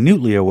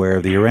minutely aware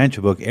of the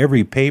Urantia book,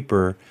 every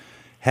paper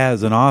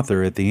has an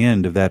author at the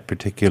end of that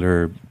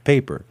particular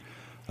paper.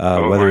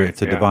 Whether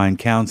it's a divine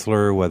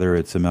counselor, whether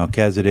it's a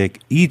Melchizedek,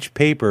 each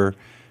paper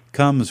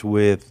comes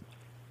with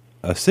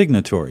a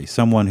signatory,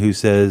 someone who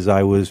says,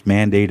 I was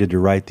mandated to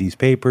write these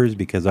papers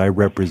because I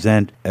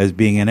represent as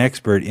being an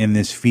expert in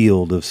this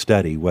field of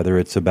study, whether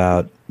it's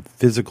about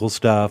physical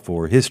stuff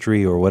or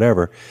history or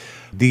whatever.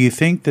 Do you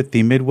think that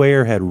the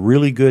Midwayer had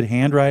really good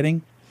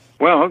handwriting?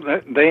 Well,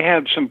 they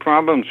had some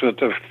problems with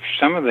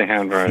some of the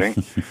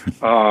handwriting.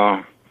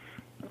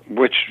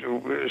 Which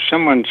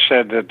someone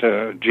said that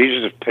the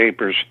Jesus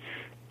papers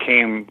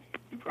came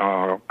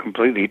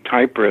completely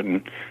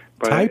typewritten,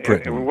 but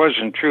it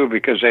wasn't true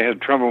because they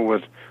had trouble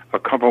with a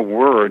couple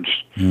words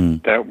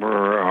that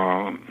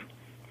were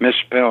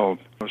misspelled,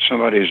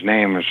 somebody's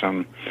name or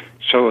something.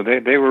 So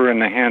they were in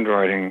the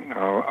handwriting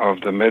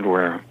of the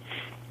midware.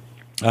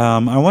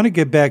 I want to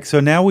get back. So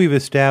now we've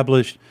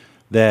established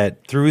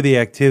that through the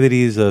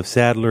activities of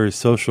Sadler's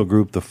social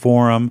group, the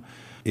Forum,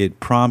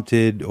 it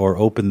prompted or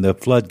opened the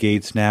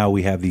floodgates. Now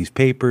we have these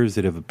papers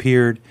that have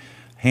appeared,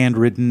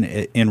 handwritten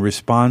in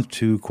response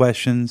to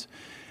questions.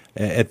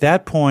 At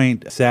that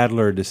point,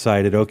 Sadler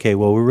decided, okay,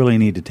 well, we really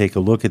need to take a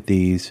look at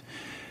these.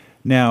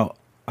 Now,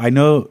 I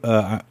know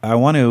I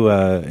want to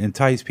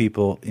entice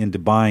people into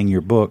buying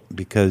your book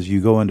because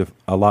you go into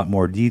a lot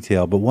more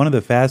detail, but one of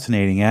the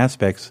fascinating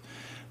aspects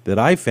that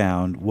I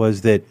found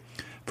was that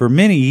for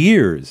many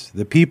years,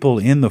 the people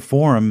in the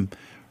Forum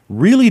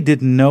really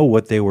didn't know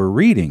what they were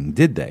reading,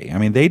 did they? I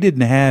mean, they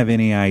didn't have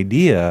any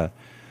idea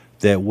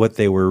that what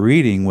they were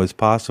reading was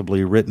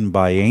possibly written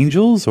by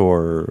angels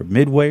or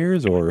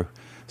midwayers or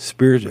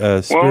spiritual.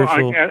 Well,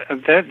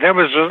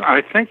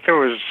 I think there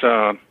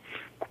was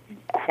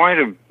quite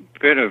a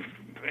bit of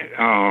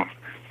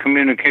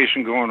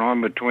communication going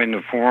on between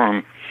the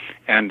Forum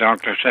and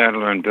Dr.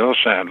 Sadler and Bill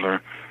Sadler,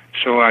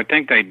 so I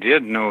think they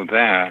did know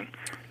that.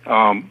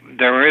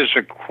 There is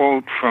a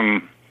quote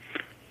from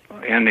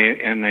in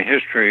the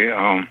history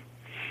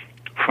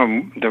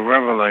from the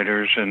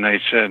Revelators, and they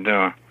said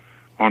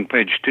on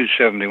page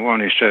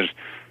 271, he says,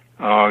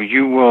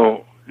 "You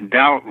will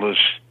doubtless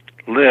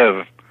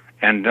live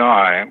and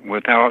die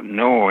without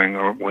knowing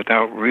or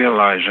without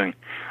realizing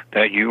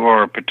that you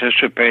are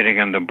participating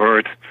in the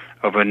birth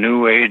of a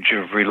new age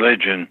of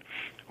religion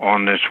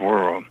on this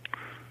world."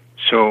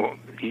 So,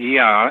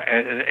 yeah,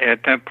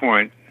 at that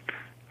point,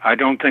 I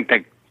don't think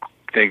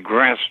they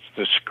grasped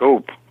the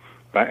scope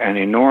and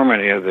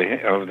enormity of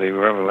the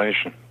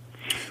revelation.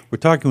 We're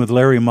talking with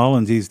Larry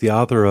Mullins. He's the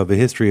author of A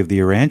History of the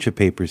Urantia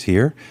Papers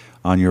here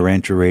on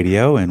Urantia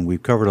Radio, and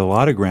we've covered a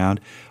lot of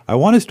ground. I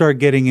want to start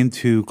getting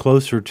into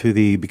closer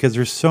to because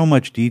there's so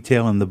much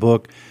detail in the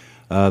book.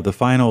 The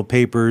final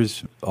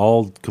papers,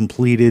 all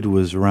completed,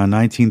 was around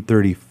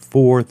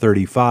 1934,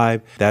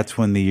 35. That's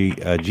when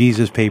the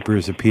Jesus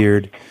papers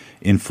appeared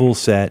in full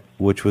set,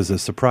 which was a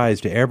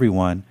surprise to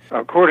everyone.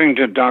 According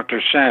to Dr.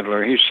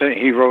 Sadler,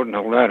 he wrote in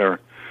a letter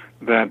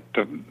that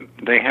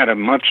they had a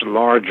much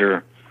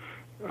larger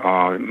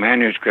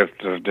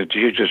manuscript of the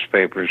Jesus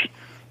papers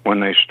when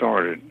they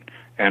started,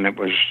 and it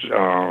was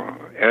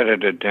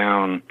edited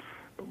down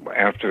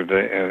after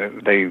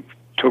they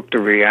took the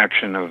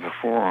reaction of the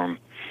Forum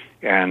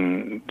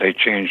and they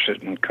changed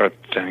it and cut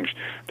things.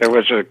 There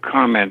was a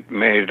comment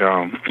made,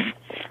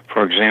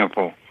 for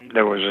example,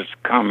 there was a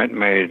comment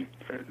made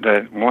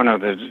that one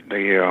of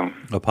the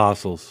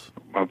apostles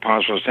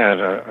had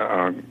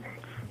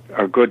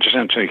a good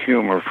sense of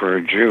humor for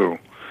a Jew,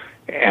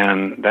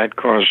 and that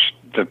caused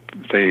the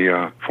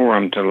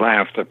Forum to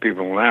laugh. The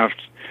people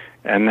laughed,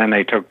 and then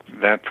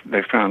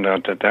they found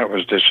out that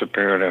was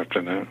disappeared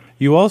after that.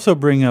 You also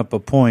bring up a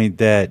point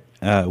that,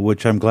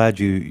 which I'm glad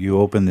you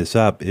opened this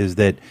up, is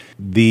that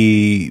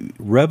the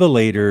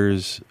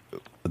Revelators,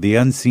 the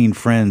unseen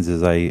friends,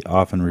 as I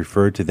often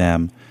refer to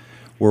them,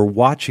 were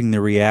watching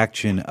the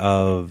reaction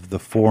of the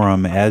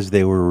forum as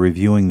they were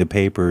reviewing the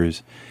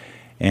papers,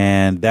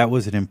 and that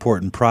was an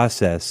important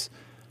process.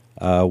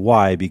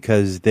 Why?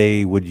 Because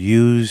they would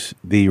use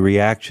the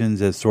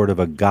reactions as sort of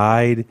a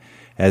guide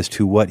as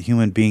to what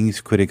human beings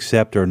could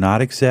accept or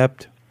not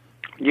accept.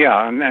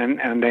 Yeah,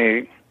 and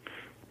they,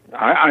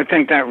 I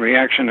think that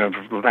reaction of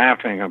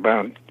laughing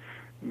about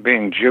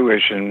being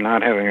Jewish and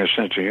not having a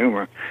sense of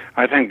humor,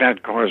 I think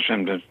that caused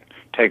him to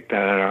take that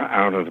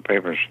out of the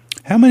papers.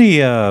 How many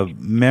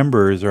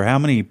members or how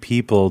many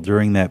people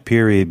during that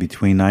period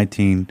between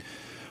 29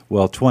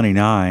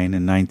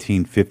 and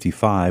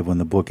 1955, when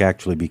the book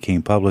actually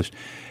became published,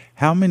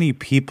 how many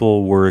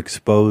people were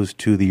exposed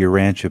to the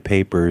Urantia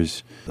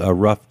papers? A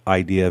rough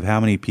idea of how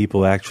many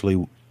people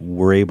actually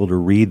were able to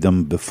read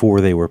them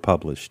before they were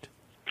published?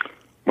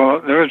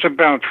 Well, there was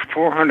about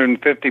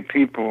 450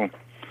 people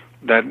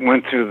that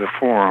went through the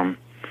forum,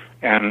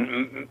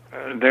 and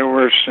there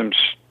were some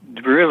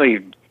really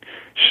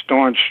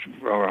staunch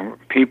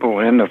people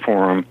in the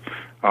forum,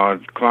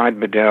 Clyde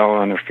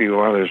Bedell and a few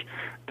others,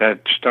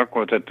 that stuck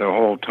with it the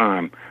whole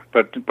time.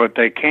 But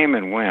they came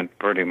and went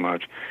pretty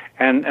much.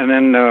 And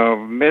then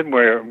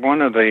Midware,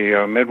 one of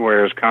the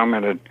Midwares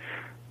commented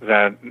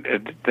that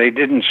they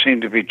didn't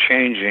seem to be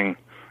changing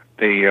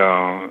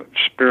the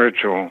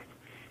spiritual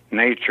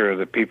nature of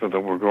the people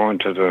that were going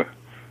to the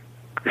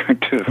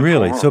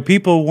Really? forum. So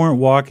people weren't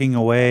walking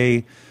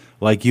away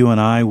like you and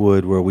I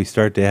would, where we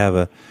start to have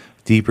a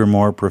deeper,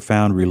 more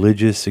profound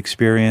religious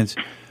experience.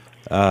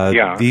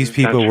 These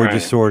people were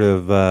just sort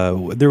of...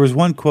 there was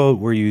one quote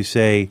where you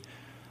say,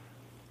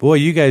 boy,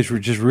 you guys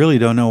just really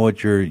don't know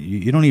what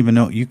you don't even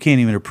know, you can't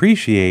even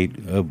appreciate,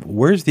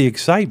 where's the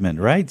excitement,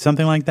 right?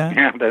 Something like that?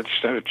 Yeah, that's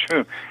so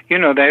true. You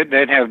know,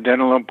 they'd have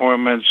dental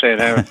appointments, they'd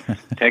have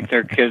take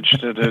their kids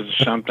to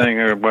something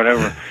or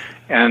whatever,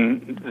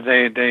 and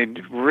they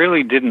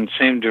really didn't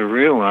seem to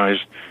realize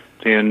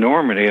the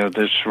enormity of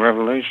this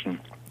revelation.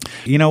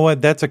 You know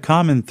what? That's a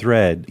common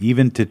thread,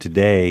 even to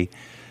today.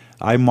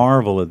 I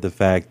marvel at the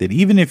fact that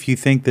even if you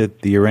think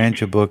that the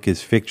Urantia book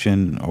is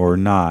fiction or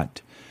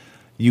not,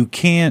 you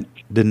can't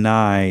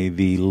deny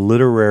the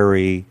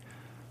literary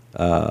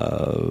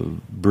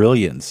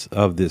brilliance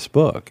of this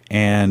book.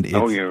 And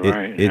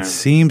it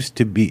seems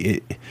to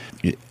be...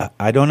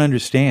 I don't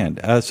understand.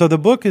 So the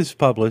book is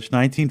published,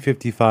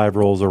 1955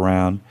 rolls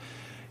around,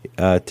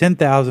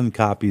 10,000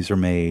 copies are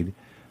made,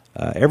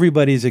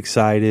 everybody's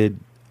excited.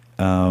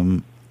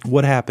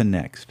 What happened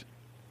next?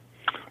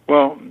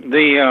 Well,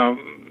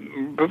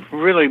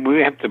 really, we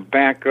have to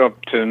back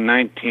up to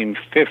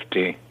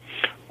 1950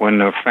 when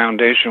the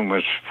foundation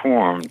was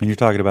formed. And you're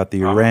talking about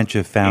the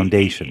Urantia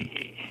Foundation.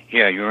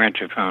 Yeah,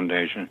 Urantia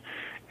Foundation.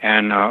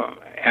 And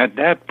at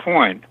that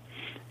point,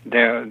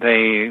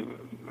 the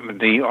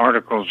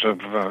articles of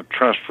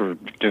trust were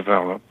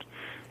developed.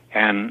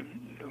 And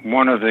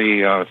one of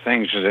the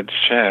things that it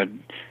said,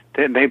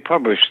 they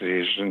published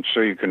these, and so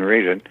you can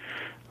read it.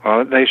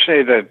 They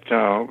say that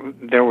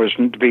there was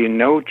to be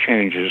no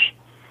changes,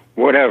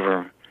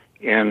 whatever,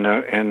 in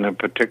the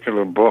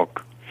particular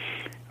book.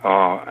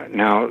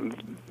 Now,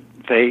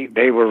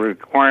 they were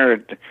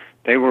required.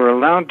 They were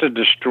allowed to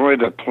destroy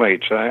the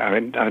plates. I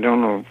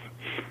don't know.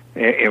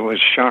 It was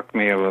shocked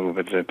me a little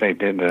bit that they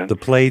did that. The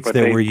plates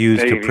that were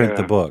used to print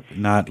the book,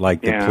 not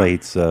like the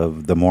plates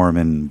of the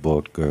Mormon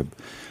book.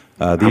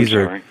 These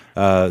are.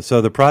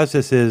 So the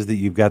process is that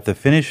you've got the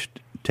finished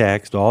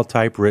text, all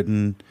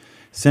typewritten,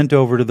 sent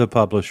over to the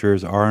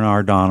publishers,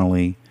 R&R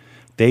Donnelley.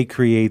 They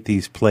create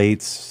these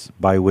plates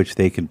by which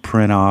they can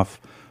print off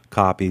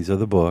copies of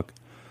the book.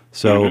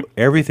 So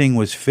everything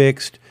was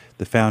fixed.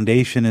 The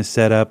foundation is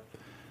set up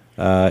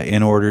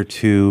in order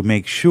to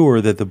make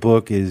sure that the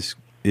book is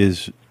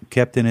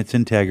kept in its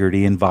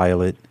integrity,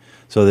 inviolate,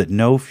 so that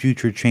no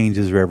future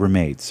changes are ever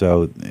made.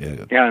 So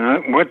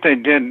what they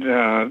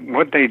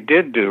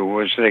did do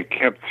was they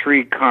kept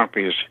 3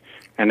 copies,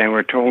 and they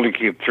were told to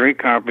keep 3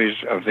 copies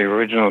of the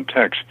original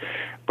text.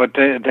 But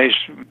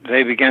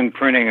they began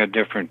printing a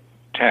different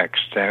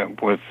text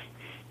with.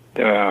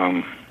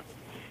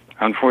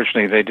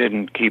 Unfortunately, they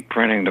didn't keep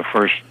printing the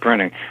first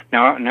printing.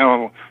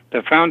 Now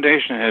the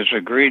foundation has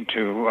agreed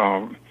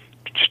to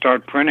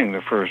start printing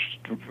the first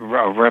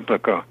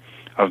replica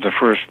of the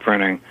first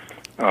printing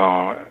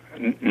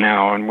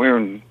now, and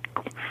we're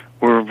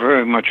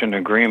very much in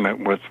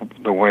agreement with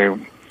the way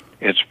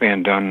it's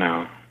being done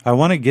now. I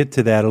want to get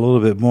to that a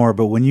little bit more,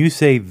 but when you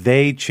say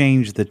they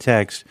changed the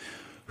text,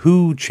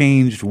 who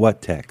changed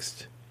what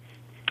text?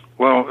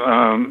 Well,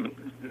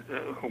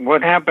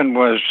 what happened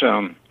was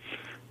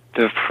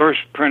the first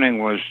printing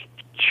was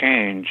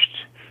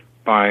changed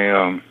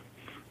by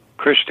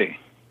Christie,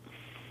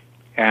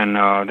 and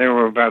there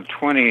were about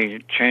 20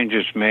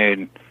 changes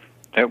made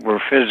that were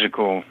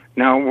physical.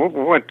 Now,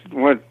 what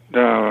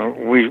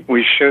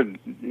we should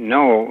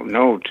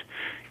note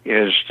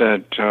is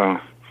that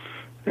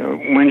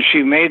when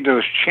she made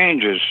those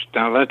changes,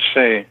 now let's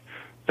say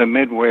the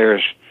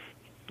Midwares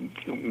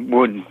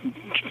would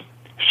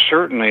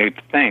certainly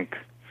think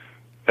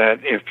that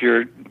if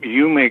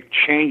you make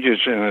changes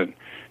in a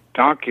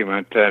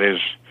document that is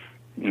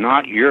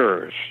not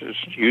yours,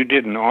 you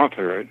didn't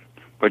author it,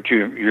 but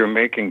you're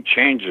making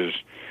changes,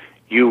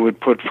 you would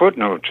put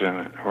footnotes in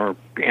it or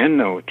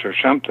endnotes or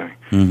something,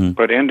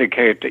 but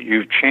indicate that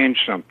you've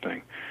changed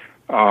something,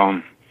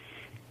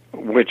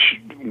 which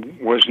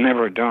was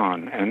never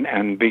done.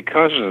 And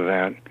because of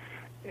that,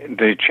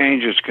 the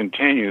changes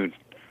continued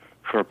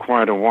for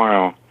quite a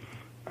while.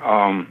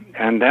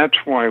 And that's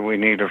why we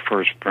need a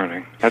first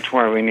printing. That's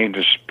why we need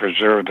to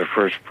preserve the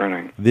first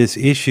printing. This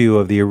issue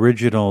of the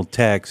original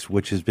text,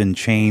 which has been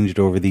changed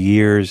over the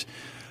years,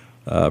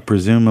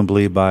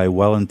 presumably by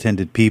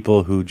well-intended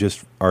people who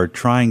just are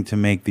trying to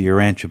make the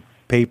Urantia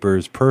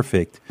papers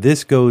perfect,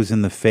 this goes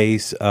in the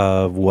face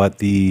of what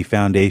the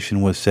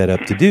Foundation was set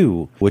up to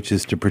do, which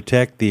is to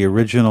protect the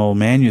original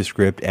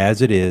manuscript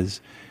as it is,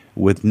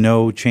 with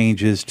no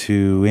changes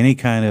to any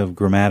kind of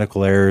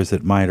grammatical errors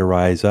that might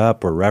arise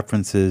up or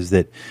references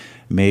that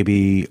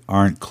maybe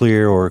aren't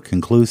clear or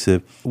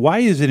conclusive. Why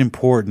is it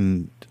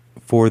important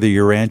for the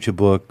Urantia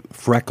book,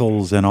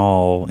 freckles and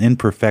all,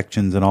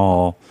 imperfections and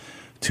all,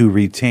 to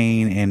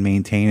retain and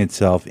maintain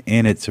itself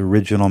in its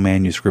original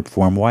manuscript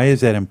form? Why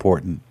is that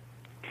important?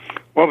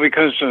 Well,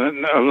 because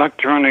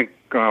electronic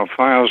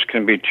files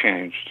can be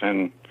changed,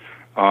 and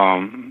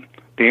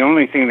the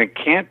only thing that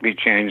can't be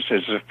changed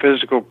is a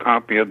physical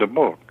copy of the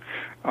book.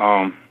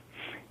 Now,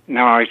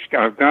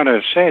 I've got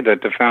to say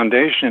that the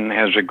Foundation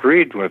has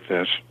agreed with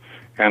this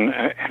and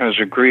has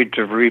agreed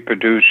to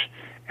reproduce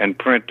and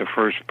print the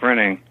first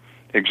printing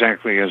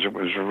exactly as it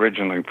was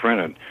originally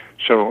printed.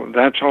 So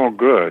that's all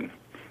good,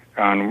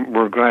 and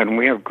we're glad. And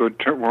we have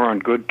we're on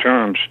good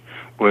terms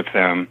with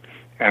them,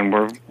 and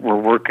we're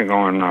working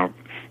on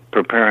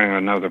preparing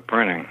another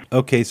printing.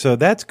 Okay, so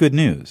that's good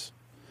news.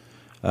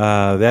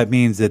 That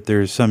means that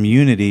there's some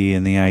unity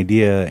in the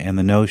idea and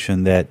the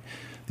notion that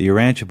the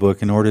Urantia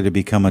book, in order to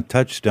become a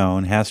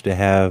touchstone, has to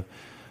have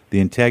the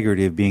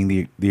integrity of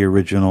being the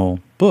original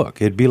book.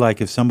 It'd be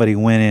like if somebody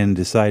went in and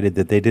decided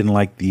that they didn't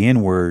like the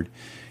N-word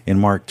in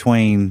Mark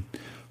Twain,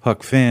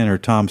 Huck Finn, or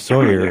Tom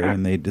Sawyer,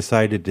 and they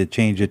decided to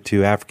change it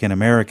to African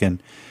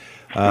American.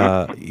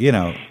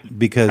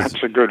 Because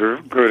that's a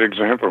good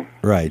example,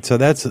 right? So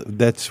that's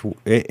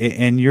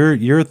and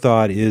your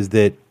thought is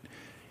that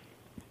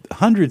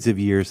hundreds of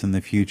years in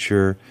the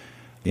future,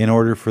 in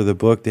order for the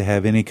book to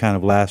have any kind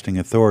of lasting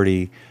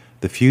authority,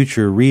 the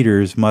future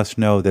readers must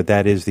know that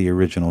that is the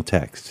original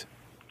text.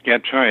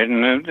 That's right,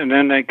 and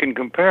then they can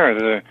compare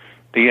the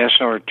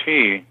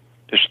SRT,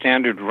 the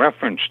standard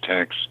reference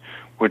text,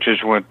 which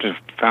is what the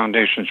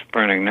Foundation's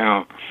printing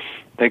now.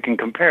 They can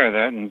compare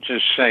that and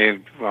just say,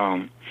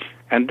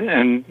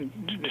 and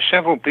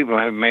several people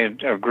have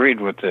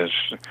agreed with this,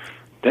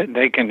 that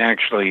they can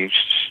actually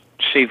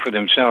see for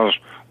themselves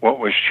what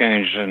was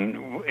changed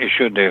and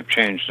should they have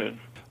changed it.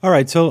 All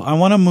right, so I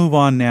want to move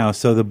on now.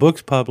 So the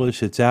book's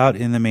published, it's out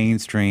in the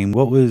mainstream.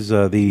 What was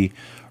the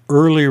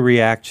early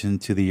reaction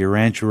to the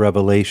Urantia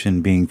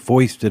revelation being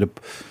foisted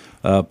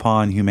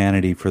upon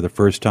humanity for the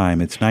first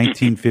time? It's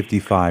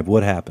 1955.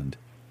 What happened?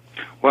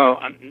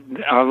 Well,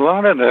 a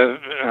lot of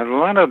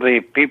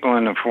the people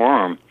in the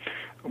forum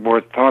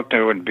thought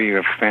there would be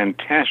a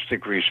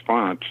fantastic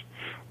response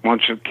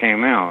once it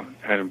came out.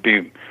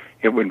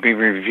 It would be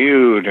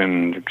reviewed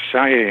and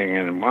exciting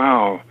and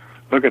wow,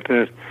 look at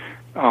this.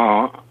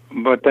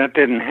 But that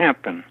didn't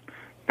happen.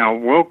 Now,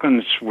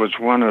 Wilkins was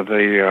one of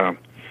the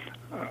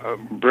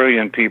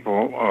brilliant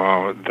people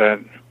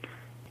that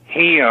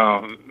he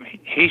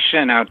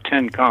sent out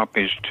 10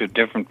 copies to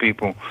different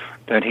people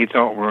that he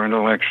thought were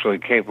intellectually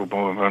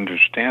capable of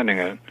understanding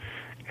it,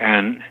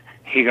 and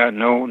he got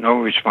no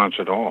response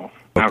at all.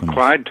 Now,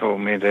 Clyde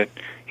told me that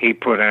he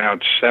put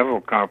out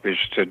several copies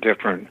to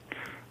different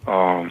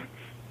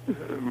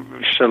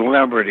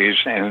celebrities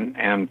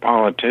and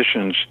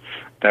politicians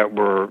that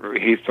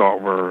he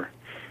thought were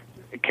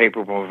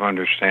capable of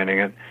understanding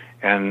it,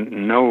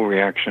 and no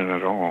reaction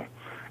at all.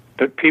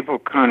 But people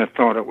kind of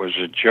thought it was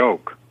a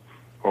joke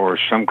or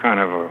some kind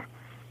of a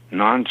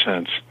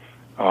nonsense,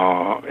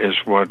 is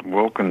what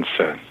Wilkins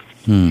said.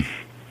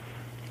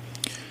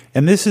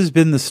 And this has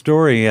been the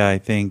story, I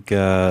think.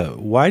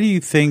 Why do you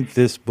think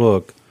this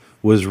book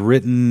was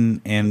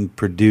written and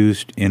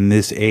produced in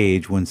this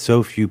age when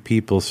so few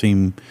people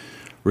seem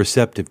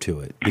receptive to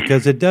it?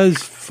 Because it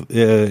does,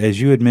 as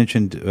you had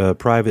mentioned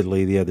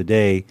privately the other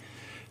day,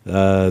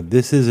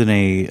 this isn't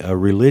a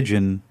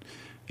religion.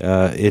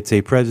 It's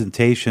a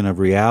presentation of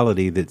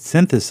reality that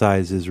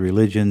synthesizes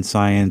religion,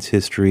 science,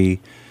 history,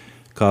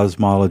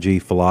 cosmology,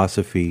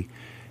 philosophy,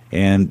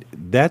 and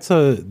that's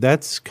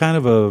kind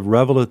of a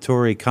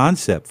revelatory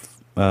concept.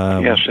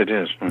 Yes, it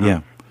is.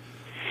 Yeah,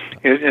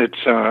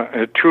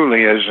 it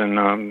truly is.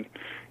 And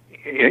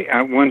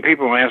when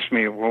people ask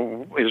me,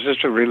 "Well, is this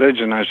a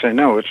religion?" I say,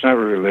 "No, it's not a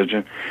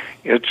religion.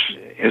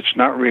 It's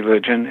not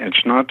religion.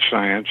 It's not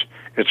science.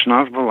 It's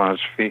not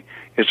philosophy.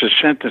 It's a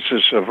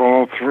synthesis of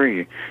all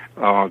three."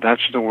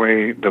 That's the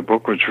way the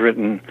book was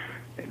written,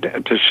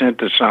 to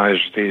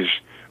synthesize these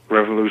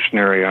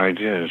revolutionary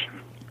ideas.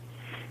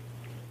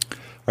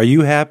 Are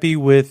you happy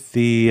with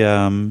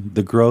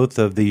the growth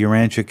of the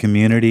Urantia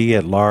community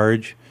at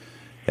large,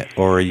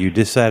 or are you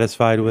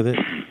dissatisfied with it?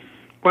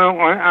 Well,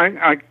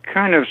 I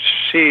kind of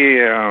see,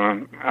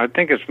 I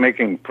think it's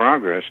making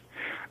progress.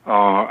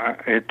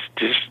 It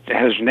just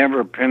has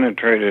never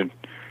penetrated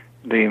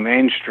the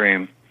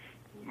mainstream,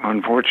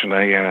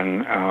 unfortunately,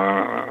 and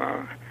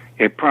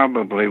it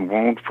probably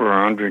won't for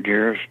 100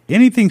 years.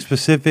 Anything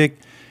specific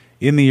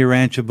in the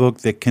Urantia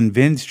book that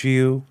convinced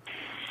you,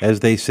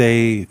 as they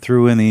say,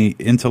 threw in the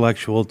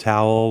intellectual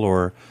towel,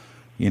 or,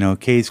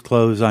 case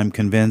closed, I'm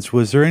convinced?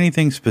 Was there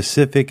anything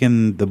specific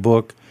in the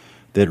book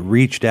that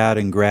reached out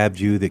and grabbed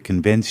you, that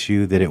convinced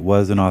you that it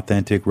was an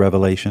authentic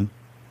revelation?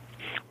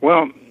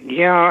 Well,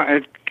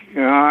 yeah,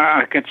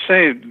 I could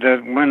say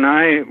that when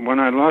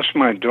I lost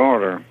my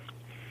daughter,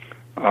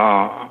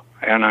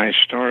 and I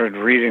started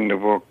reading the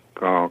book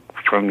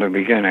from the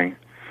beginning,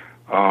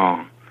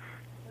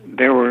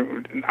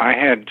 I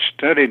had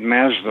studied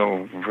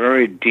Maslow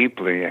very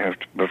deeply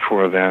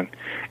before that,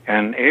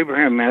 and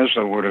Abraham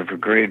Maslow would have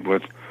agreed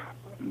with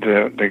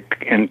the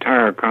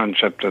entire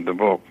concept of the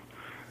book.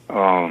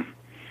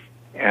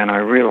 And I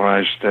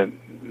realized that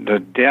the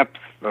depth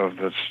of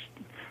this,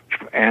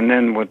 and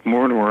then with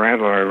Mortimer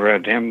Adler, I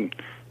read him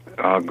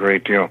a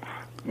great deal.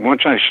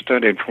 Once I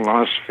studied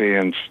philosophy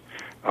and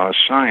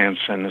science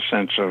in the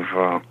sense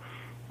of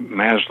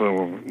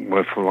Maslow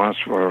with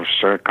philosophy or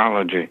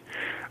psychology,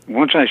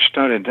 once I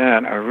studied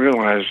that, I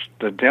realized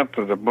the depth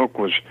of the book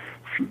was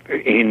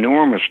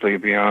enormously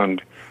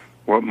beyond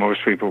what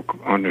most people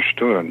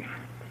understood.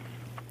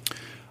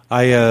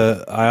 I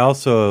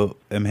also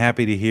am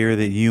happy to hear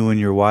that you and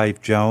your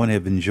wife, Joan,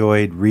 have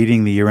enjoyed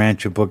reading the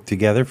Urantia book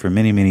together for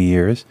many, many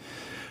years.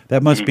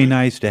 That must be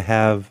nice to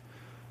have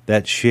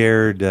that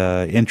shared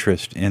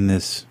interest in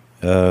this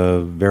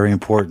very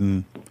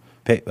important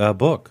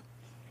book.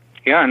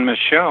 Yeah, and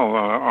Michelle,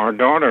 our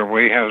daughter,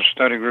 we have a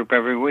study group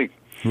every week.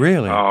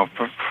 Really?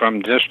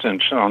 From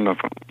distance on the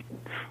phone.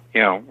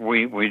 Yeah,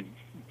 we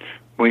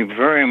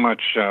very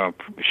much,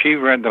 she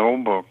read the whole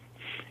book,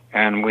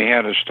 and we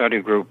had a study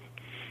group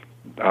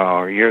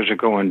years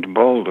ago in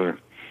Boulder,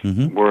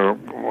 where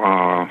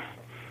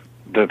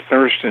the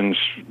Thurstons,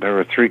 there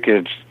were 3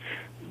 kids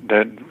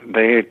that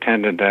they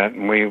attended that,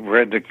 and we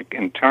read the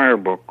entire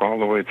book all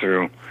the way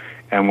through,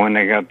 and when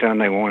they got done,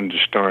 they wanted to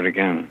start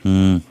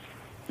again.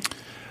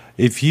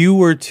 If you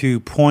were to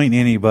point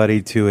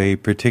anybody to a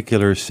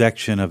particular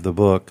section of the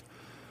book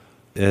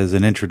as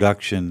an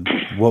introduction,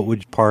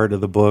 what part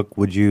of the book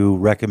would you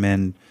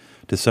recommend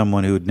to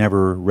someone who had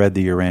never read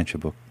the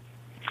Urantia book?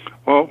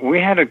 Well, we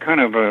had a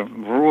kind of a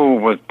rule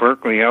with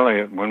Berkeley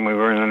Elliott when we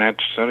were in that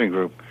study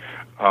group.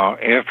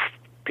 If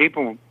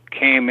people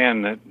came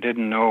in that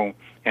didn't know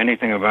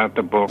anything about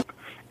the book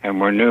and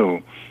were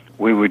new,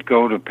 we would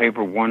go to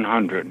paper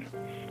 100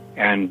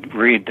 and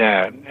read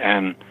that,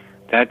 and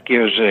that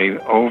gives a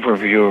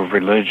overview of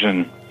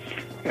religion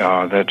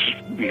that's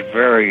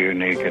very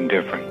unique and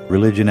different.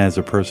 Religion as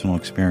a personal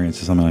experience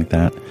or something like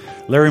that.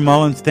 Larry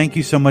Mullins, thank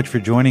you so much for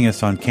joining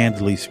us on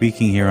Candidly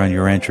Speaking here on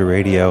Urantia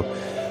Radio.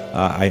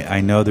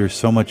 I know there's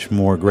so much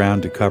more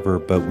ground to cover,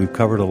 but we've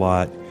covered a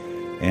lot,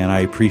 and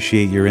I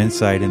appreciate your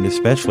insight and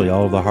especially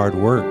all of the hard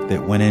work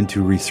that went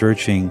into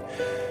researching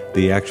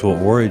the actual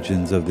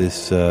origins of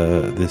this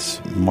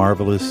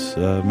marvelous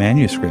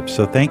manuscript.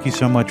 So thank you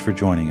so much for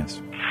joining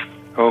us.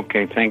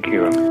 Okay, thank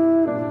you.